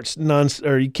deport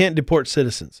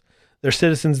citizens. They're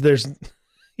citizens.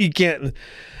 You can't.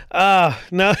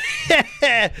 No,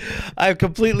 I've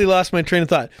completely lost my train of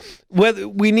thought.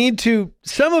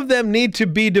 Some of them need to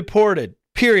be deported,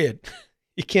 period.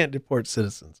 You can't deport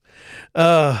citizens.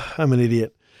 I'm an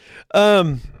idiot.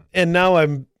 And now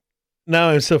I'm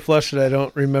so flushed that I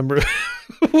don't remember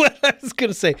what I was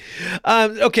going to say.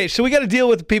 Okay, so we got to deal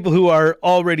with the people who are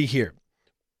already here.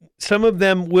 Some of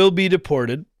them will be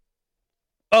deported.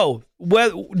 No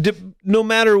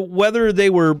matter whether they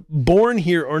were born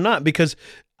here or not, because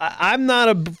I'm not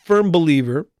a firm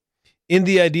believer in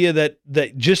the idea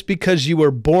that just because you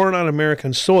were born on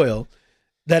American soil,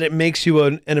 that it makes you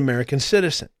an American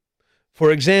citizen.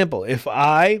 For example, if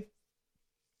I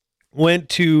went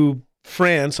to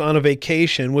France on a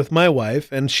vacation with my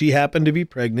wife, and she happened to be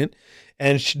pregnant,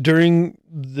 and during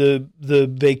the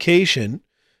vacation,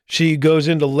 she goes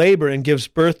into labor and gives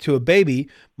birth to a baby,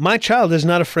 my child is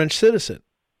not a French citizen.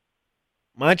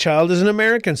 My child is an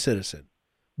American citizen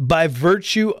by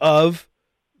virtue of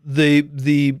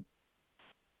the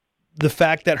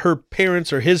fact that her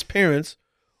parents or his parents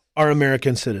are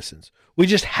American citizens. We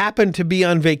just happened to be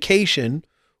on vacation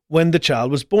when the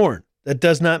child was born. That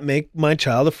does not make my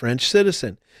child a French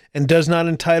citizen and does not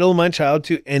entitle my child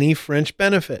to any French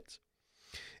benefits.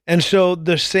 And so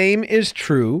the same is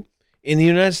true in the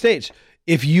United States.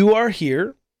 If you are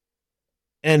here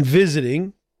and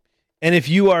visiting, and if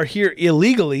you are here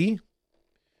illegally,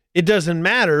 it doesn't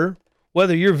matter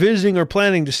whether you're visiting or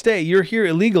planning to stay. You're here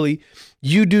illegally.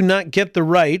 You do not get the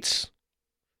rights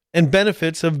and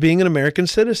benefits of being an American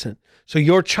citizen. So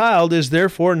your child is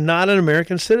therefore not an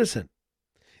American citizen.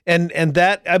 And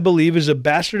that, I believe, is a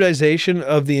bastardization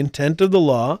of the intent of the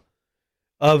law,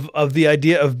 of the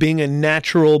idea of being a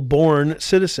natural born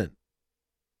citizen.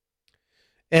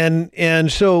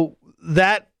 And so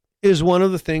that is one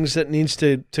of the things that needs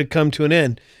to come to an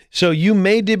end. So you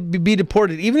may be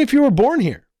deported, even if you were born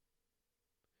here.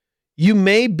 You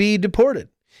may be deported.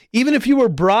 Even if you were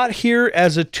brought here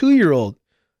as a 2-year-old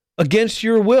against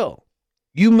your will,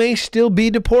 you may still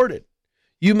be deported.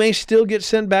 You may still get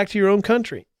sent back to your own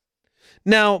country.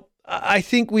 Now, I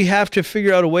think we have to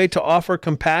figure out a way to offer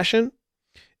compassion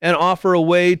and offer a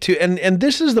way to, and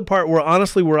this is the part where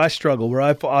honestly, where I struggle, where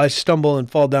I stumble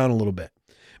and fall down a little bit,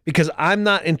 because I'm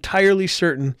not entirely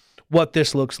certain what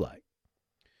this looks like.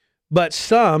 But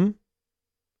some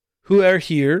who are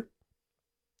here,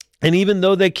 and even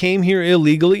though they came here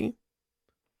illegally,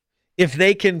 if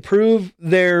they can prove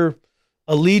their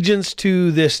allegiance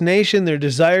to this nation, their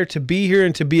desire to be here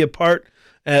and to be a part,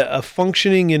 a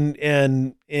functioning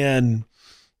and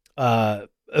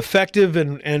effective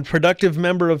and productive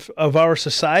member of our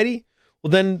society,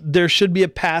 well, then there should be a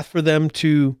path for them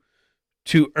to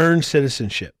earn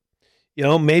citizenship. You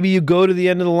know, maybe you go to the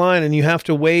end of the line and you have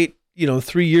to wait,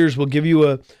 3 years. We'll give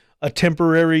you a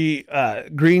temporary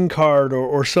green card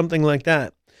or something like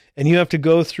that. And you have to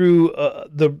go through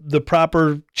the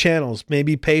proper channels,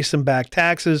 maybe pay some back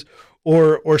taxes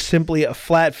or simply a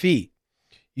flat fee.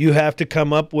 You have to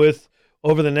come up with,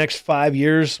 over the next 5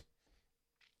 years,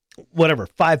 whatever,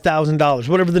 $5,000,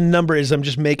 whatever the number is. I'm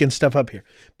just making stuff up here.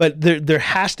 But there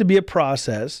has to be a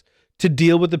process to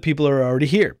deal with the people who are already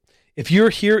here. If you're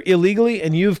here illegally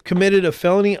and you've committed a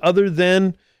felony other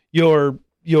than your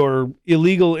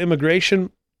illegal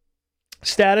immigration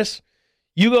status,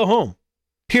 you go home,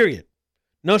 period.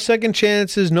 No second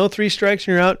chances, no 3 strikes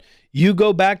and you're out. You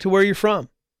go back to where you're from.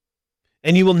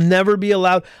 And you will never be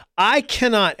allowed. I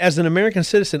cannot, as an American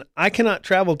citizen, I cannot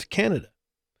travel to Canada.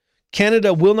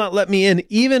 Canada will not let me in,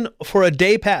 even for a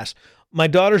day pass. My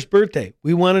daughter's birthday,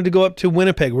 we wanted to go up to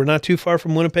Winnipeg. We're not too far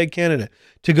from Winnipeg, Canada,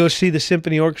 to go see the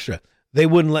symphony orchestra. They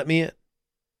wouldn't let me in.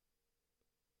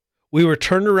 We were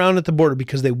turned around at the border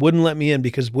because they wouldn't let me in,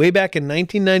 because way back in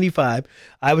 1995,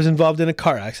 I was involved in a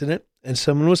car accident and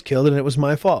someone was killed and it was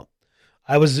my fault.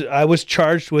 I was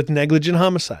charged with negligent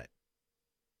homicide.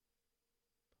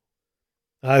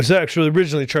 I was actually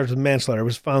originally charged with manslaughter. I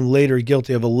was found later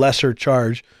guilty of a lesser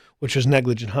charge, which was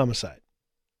negligent homicide.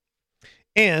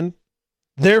 And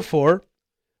therefore,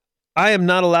 I am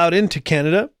not allowed into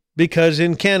Canada, because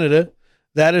in Canada,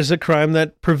 that is a crime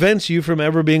that prevents you from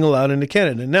ever being allowed into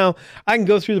Canada. Now, I can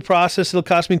go through the process. It'll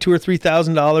cost me $2,000 or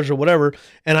 $3,000 or whatever,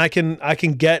 and I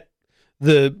can get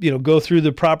go through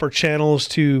the proper channels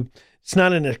to. It's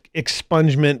not an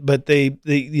expungement, but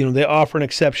they offer an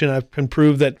exception. I can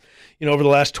prove that, over the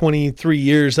last 23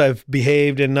 years, I've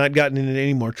behaved and not gotten into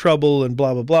any more trouble and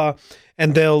blah, blah, blah,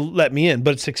 and they'll let me in,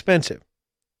 but it's expensive.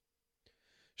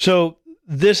 So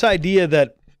this idea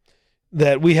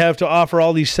that we have to offer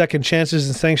all these second chances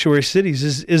in sanctuary cities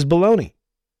is baloney.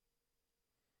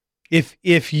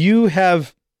 If you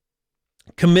have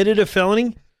committed a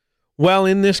felony while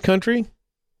in this country,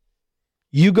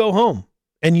 you go home.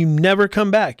 And you never come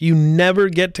back. You never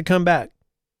get to come back.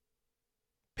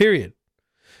 Period.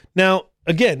 Now,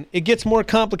 again, it gets more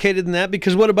complicated than that,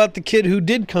 because what about the kid who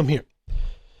did come here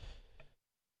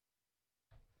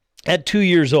at 2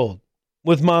 years old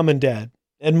with mom and dad,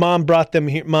 and mom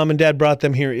and dad brought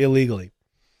them here illegally,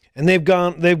 and they've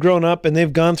grown up and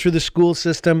they've gone through the school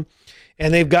system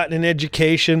and they've gotten an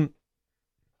education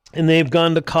and they've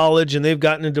gone to college and they've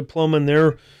gotten a diploma and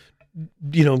they're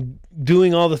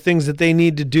doing all the things that they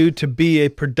need to do to be a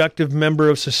productive member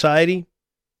of society.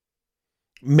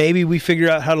 Maybe we figure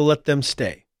out how to let them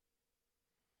stay.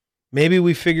 Maybe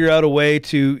we figure out a way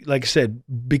to, like I said,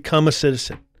 become a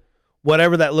citizen.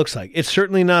 whatever that looks like. It's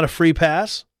certainly not a free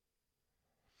pass,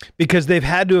 because they've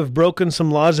had to have broken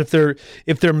some laws. If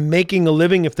they're making a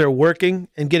living, if they're working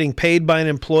and getting paid by an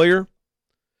employer,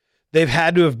 they've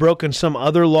had to have broken some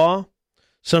other law,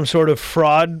 some sort of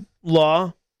fraud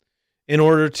law, in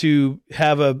order to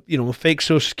have a fake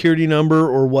Social Security number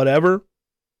or whatever,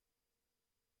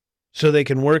 so they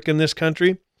can work in this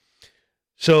country.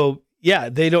 So yeah,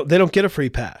 they don't get a free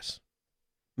pass.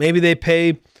 Maybe they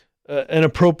pay an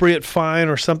appropriate fine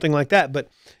or something like that. But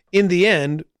in the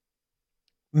end,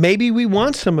 maybe we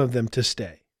want some of them to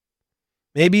stay.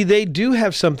 Maybe they do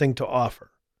have something to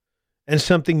offer and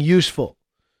something useful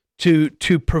to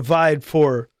provide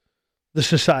for the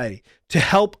society, to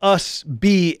help us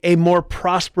be a more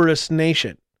prosperous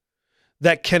nation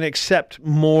that can accept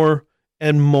more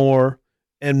and more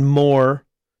and more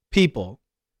people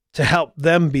to help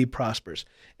them be prosperous.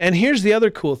 And here's the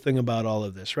other cool thing about all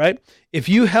of this, right? If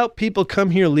you help people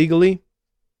come here legally,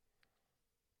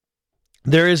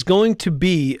 there is going to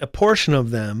be a portion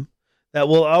of them that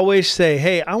will always say,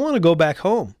 hey, I want to go back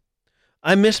home.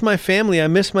 I miss my family. I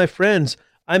miss my friends.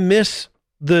 I miss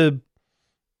the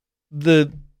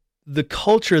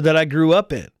culture that I grew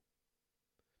up in.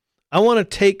 I want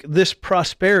to take this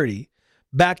prosperity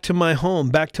back to my home,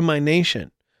 back to my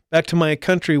nation, back to my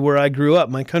country where I grew up,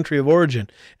 my country of origin.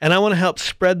 And I want to help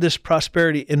spread this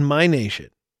prosperity in my nation.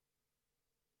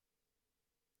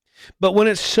 But when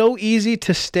it's so easy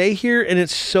to stay here and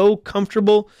it's so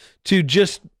comfortable to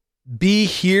just be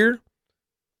here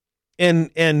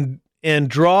and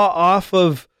draw off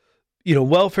of,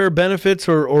 welfare benefits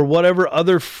or whatever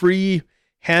other free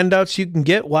handouts you can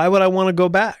get, why would I want to go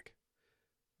back?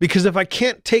 Because if I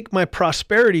can't take my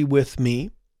prosperity with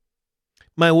me,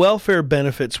 my welfare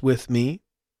benefits with me,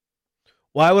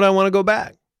 why would I want to go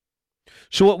back?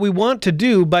 So what we want to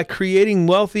do by creating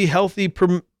wealthy, healthy,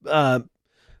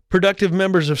 productive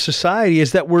members of society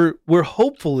is that we're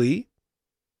hopefully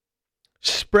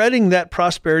spreading that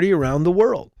prosperity around the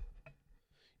world.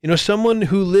 Someone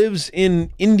who lives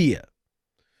in India,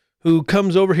 who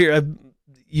comes over here,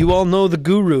 you all know the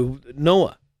guru,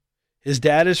 Noah. His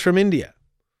dad is from India.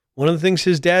 One of the things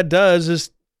his dad does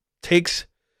is takes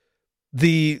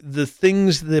the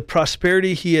things, the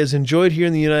prosperity he has enjoyed here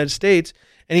in the United States,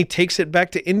 and he takes it back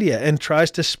to India and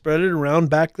tries to spread it around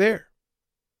back there.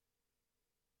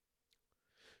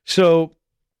 So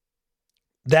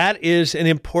that is an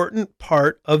important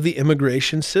part of the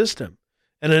immigration system.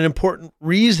 And an important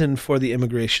reason for the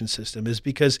immigration system is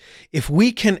because if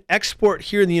we can export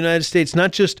here in the United States,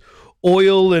 not just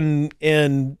oil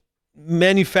and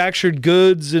manufactured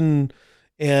goods and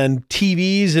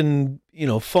TVs and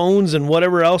phones and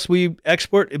whatever else we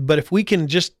export, but if we can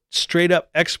just straight up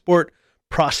export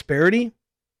prosperity,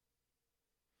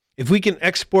 if we can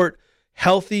export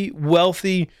healthy,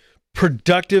 wealthy,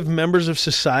 productive members of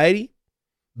society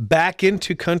back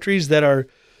into countries that are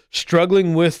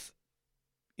struggling with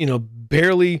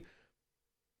barely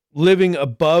living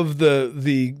above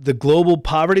the global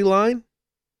poverty line,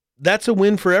 that's a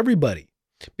win for everybody.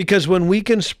 Because when we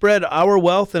can spread our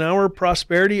wealth and our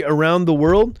prosperity around the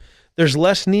world, there's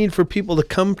less need for people to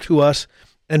come to us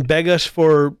and beg us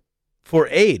for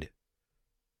aid.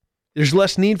 There's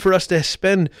less need for us to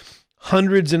spend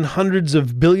hundreds and hundreds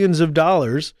of billions of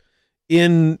dollars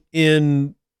in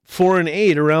foreign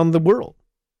aid around the world,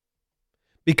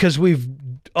 because we've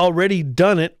already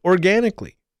done it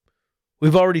organically.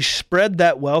 We've already spread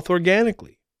that wealth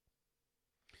organically.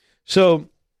 So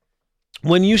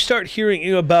when you start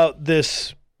hearing about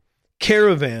this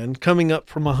caravan coming up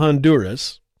from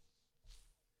Honduras,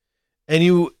 and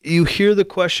you hear the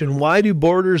question, why do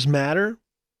borders matter?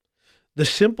 The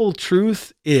simple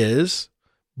truth is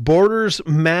borders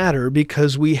matter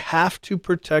because we have to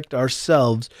protect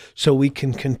ourselves so we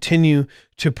can continue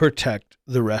to protect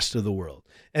the rest of the world.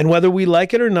 And whether we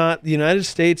like it or not, the United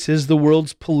States is the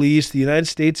world's police. The United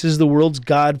States is the world's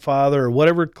godfather, or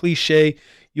whatever cliche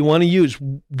you want to use.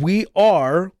 We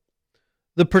are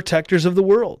the protectors of the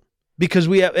world because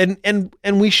we have,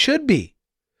 and we should be.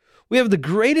 We have the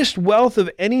greatest wealth of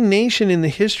any nation in the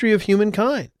history of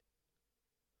humankind.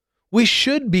 We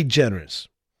should be generous.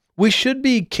 We should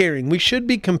be caring. We should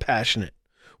be compassionate.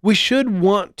 We should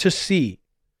want to see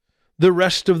the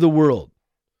rest of the world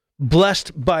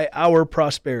blessed by our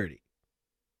prosperity.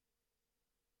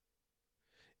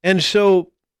 And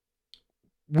so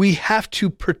we have to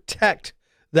protect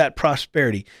that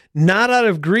prosperity, not out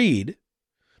of greed,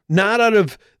 not out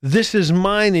of this is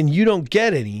mine and you don't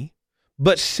get any,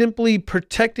 but simply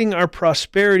protecting our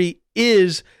prosperity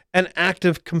is an act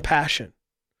of compassion.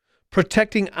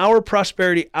 protecting our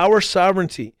prosperity, our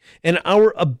sovereignty, and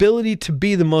our ability to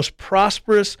be the most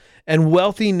prosperous and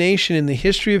wealthy nation in the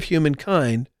history of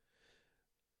humankind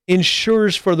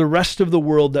ensures for the rest of the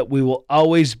world that we will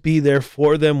always be there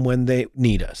for them when they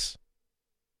need us.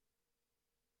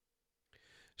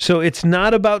 So it's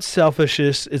not about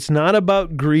selfishness. It's not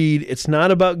about greed. It's not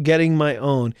about getting my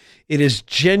own. It is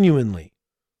genuinely,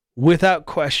 without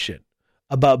question,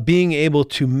 about being able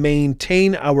to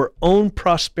maintain our own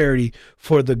prosperity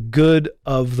for the good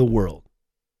of the world.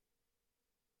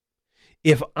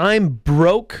 If I'm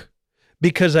broke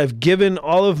because I've given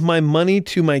all of my money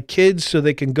to my kids so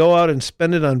they can go out and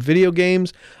spend it on video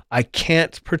games, I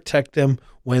can't protect them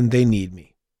when they need me.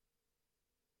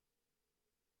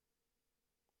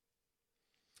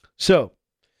 So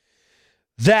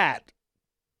that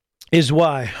is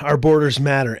why our borders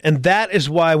matter. And that is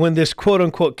why when this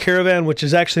quote-unquote caravan, which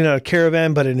is actually not a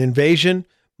caravan but an invasion,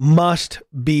 must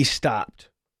be stopped.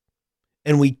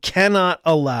 And we cannot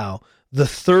allow the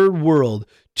third world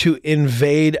to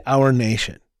invade our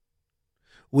nation.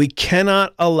 We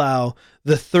cannot allow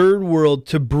the third world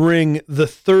to bring the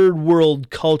third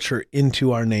world culture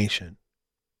into our nation.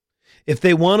 If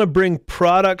they want to bring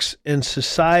products and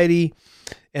society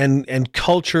and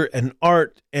culture and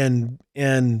art and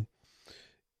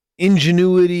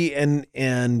ingenuity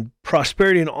and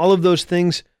prosperity and all of those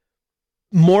things,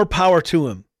 more power to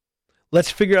them.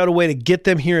 Let's figure out a way to get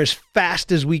them here as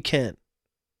fast as we can,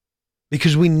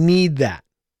 because we need that.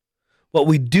 What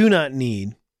we do not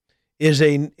need is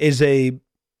a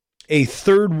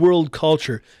third world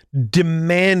culture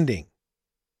demanding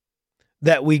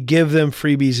that we give them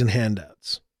freebies and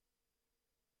handouts.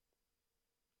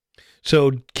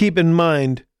 So keep in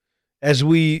mind, as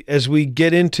we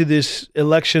get into this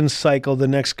election cycle the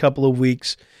next couple of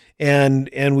weeks, and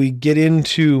we get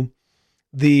into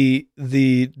the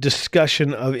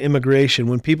discussion of immigration,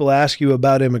 when people ask you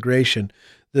about immigration,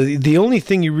 the only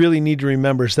thing you really need to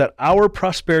remember is that our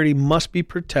prosperity must be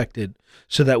protected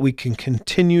so that we can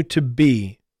continue to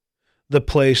be the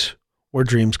place where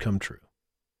dreams come true.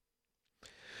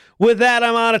 With that,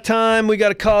 I'm out of time. We got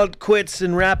to call it quits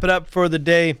and wrap it up for the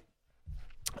day.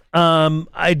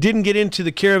 I didn't get into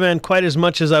the caravan quite as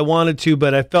much as I wanted to,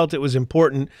 but I felt it was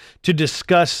important to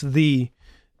discuss the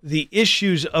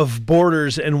issues of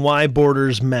borders and why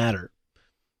borders matter.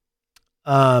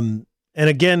 And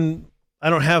again, I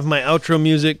don't have my outro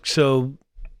music, so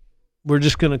we're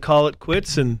just going to call it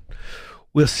quits, and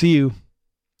we'll see you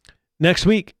next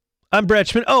week. I'm Brad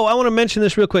Schmidt. Oh, I want to mention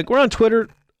this real quick. We're on Twitter,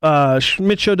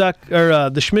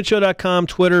 theschmidtshow.com,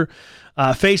 Twitter,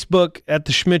 Facebook at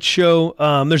The Schmidt Show.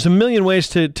 There's a million ways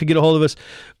to get a hold of us.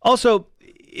 Also,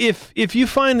 if you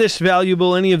find this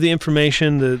valuable, any of the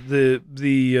information, the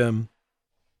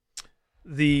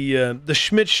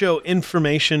Schmidt Show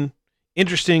information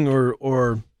interesting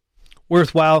or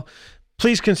worthwhile,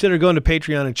 please consider going to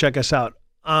Patreon and check us out.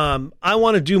 I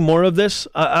want to do more of this.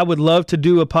 I would love to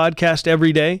do a podcast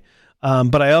every day,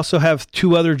 but I also have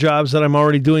 2 other jobs that I'm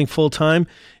already doing full time,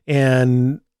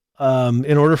 and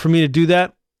in order for me to do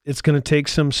that, it's going to take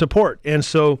some support. And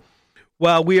so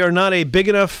while we are not a big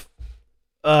enough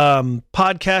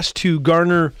podcast to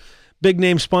garner big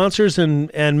name sponsors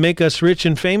and make us rich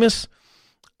and famous,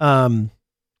 please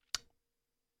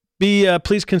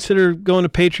consider going to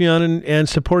Patreon and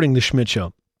supporting The Schmidt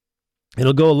Show.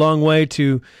 It'll go a long way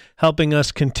to helping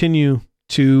us continue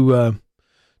to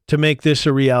make this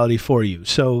a reality for you.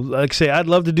 So, like I say, I'd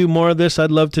love to do more of this.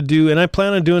 I'd love to do, and I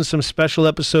plan on doing some special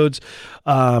episodes,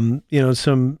 some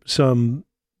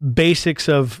basics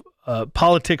of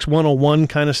politics 101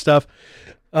 kind of stuff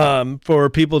for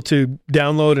people to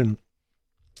download and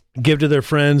give to their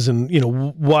friends, and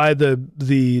why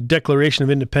the Declaration of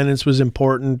Independence was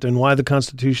important, and why the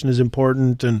Constitution is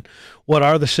important, and what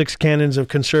are the 6 canons of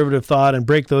conservative thought, and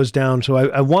break those down. So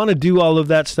I want to do all of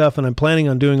that stuff, and I'm planning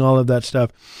on doing all of that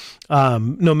stuff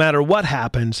no matter what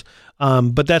happens.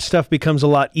 But that stuff becomes a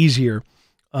lot easier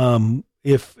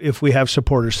if we have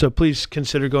supporters. So please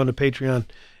consider going to Patreon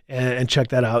and check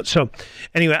that out. So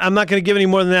anyway, I'm not going to give any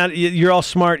more than that. You're all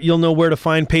smart. You'll know where to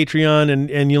find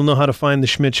Patreon, and you'll know how to find The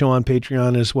Schmidt Show on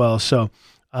Patreon as well. So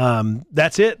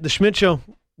that's it. The Schmidt Show.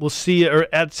 We'll see you, or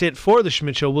that's it for The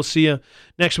Schmidt Show. We'll see you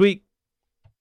next week.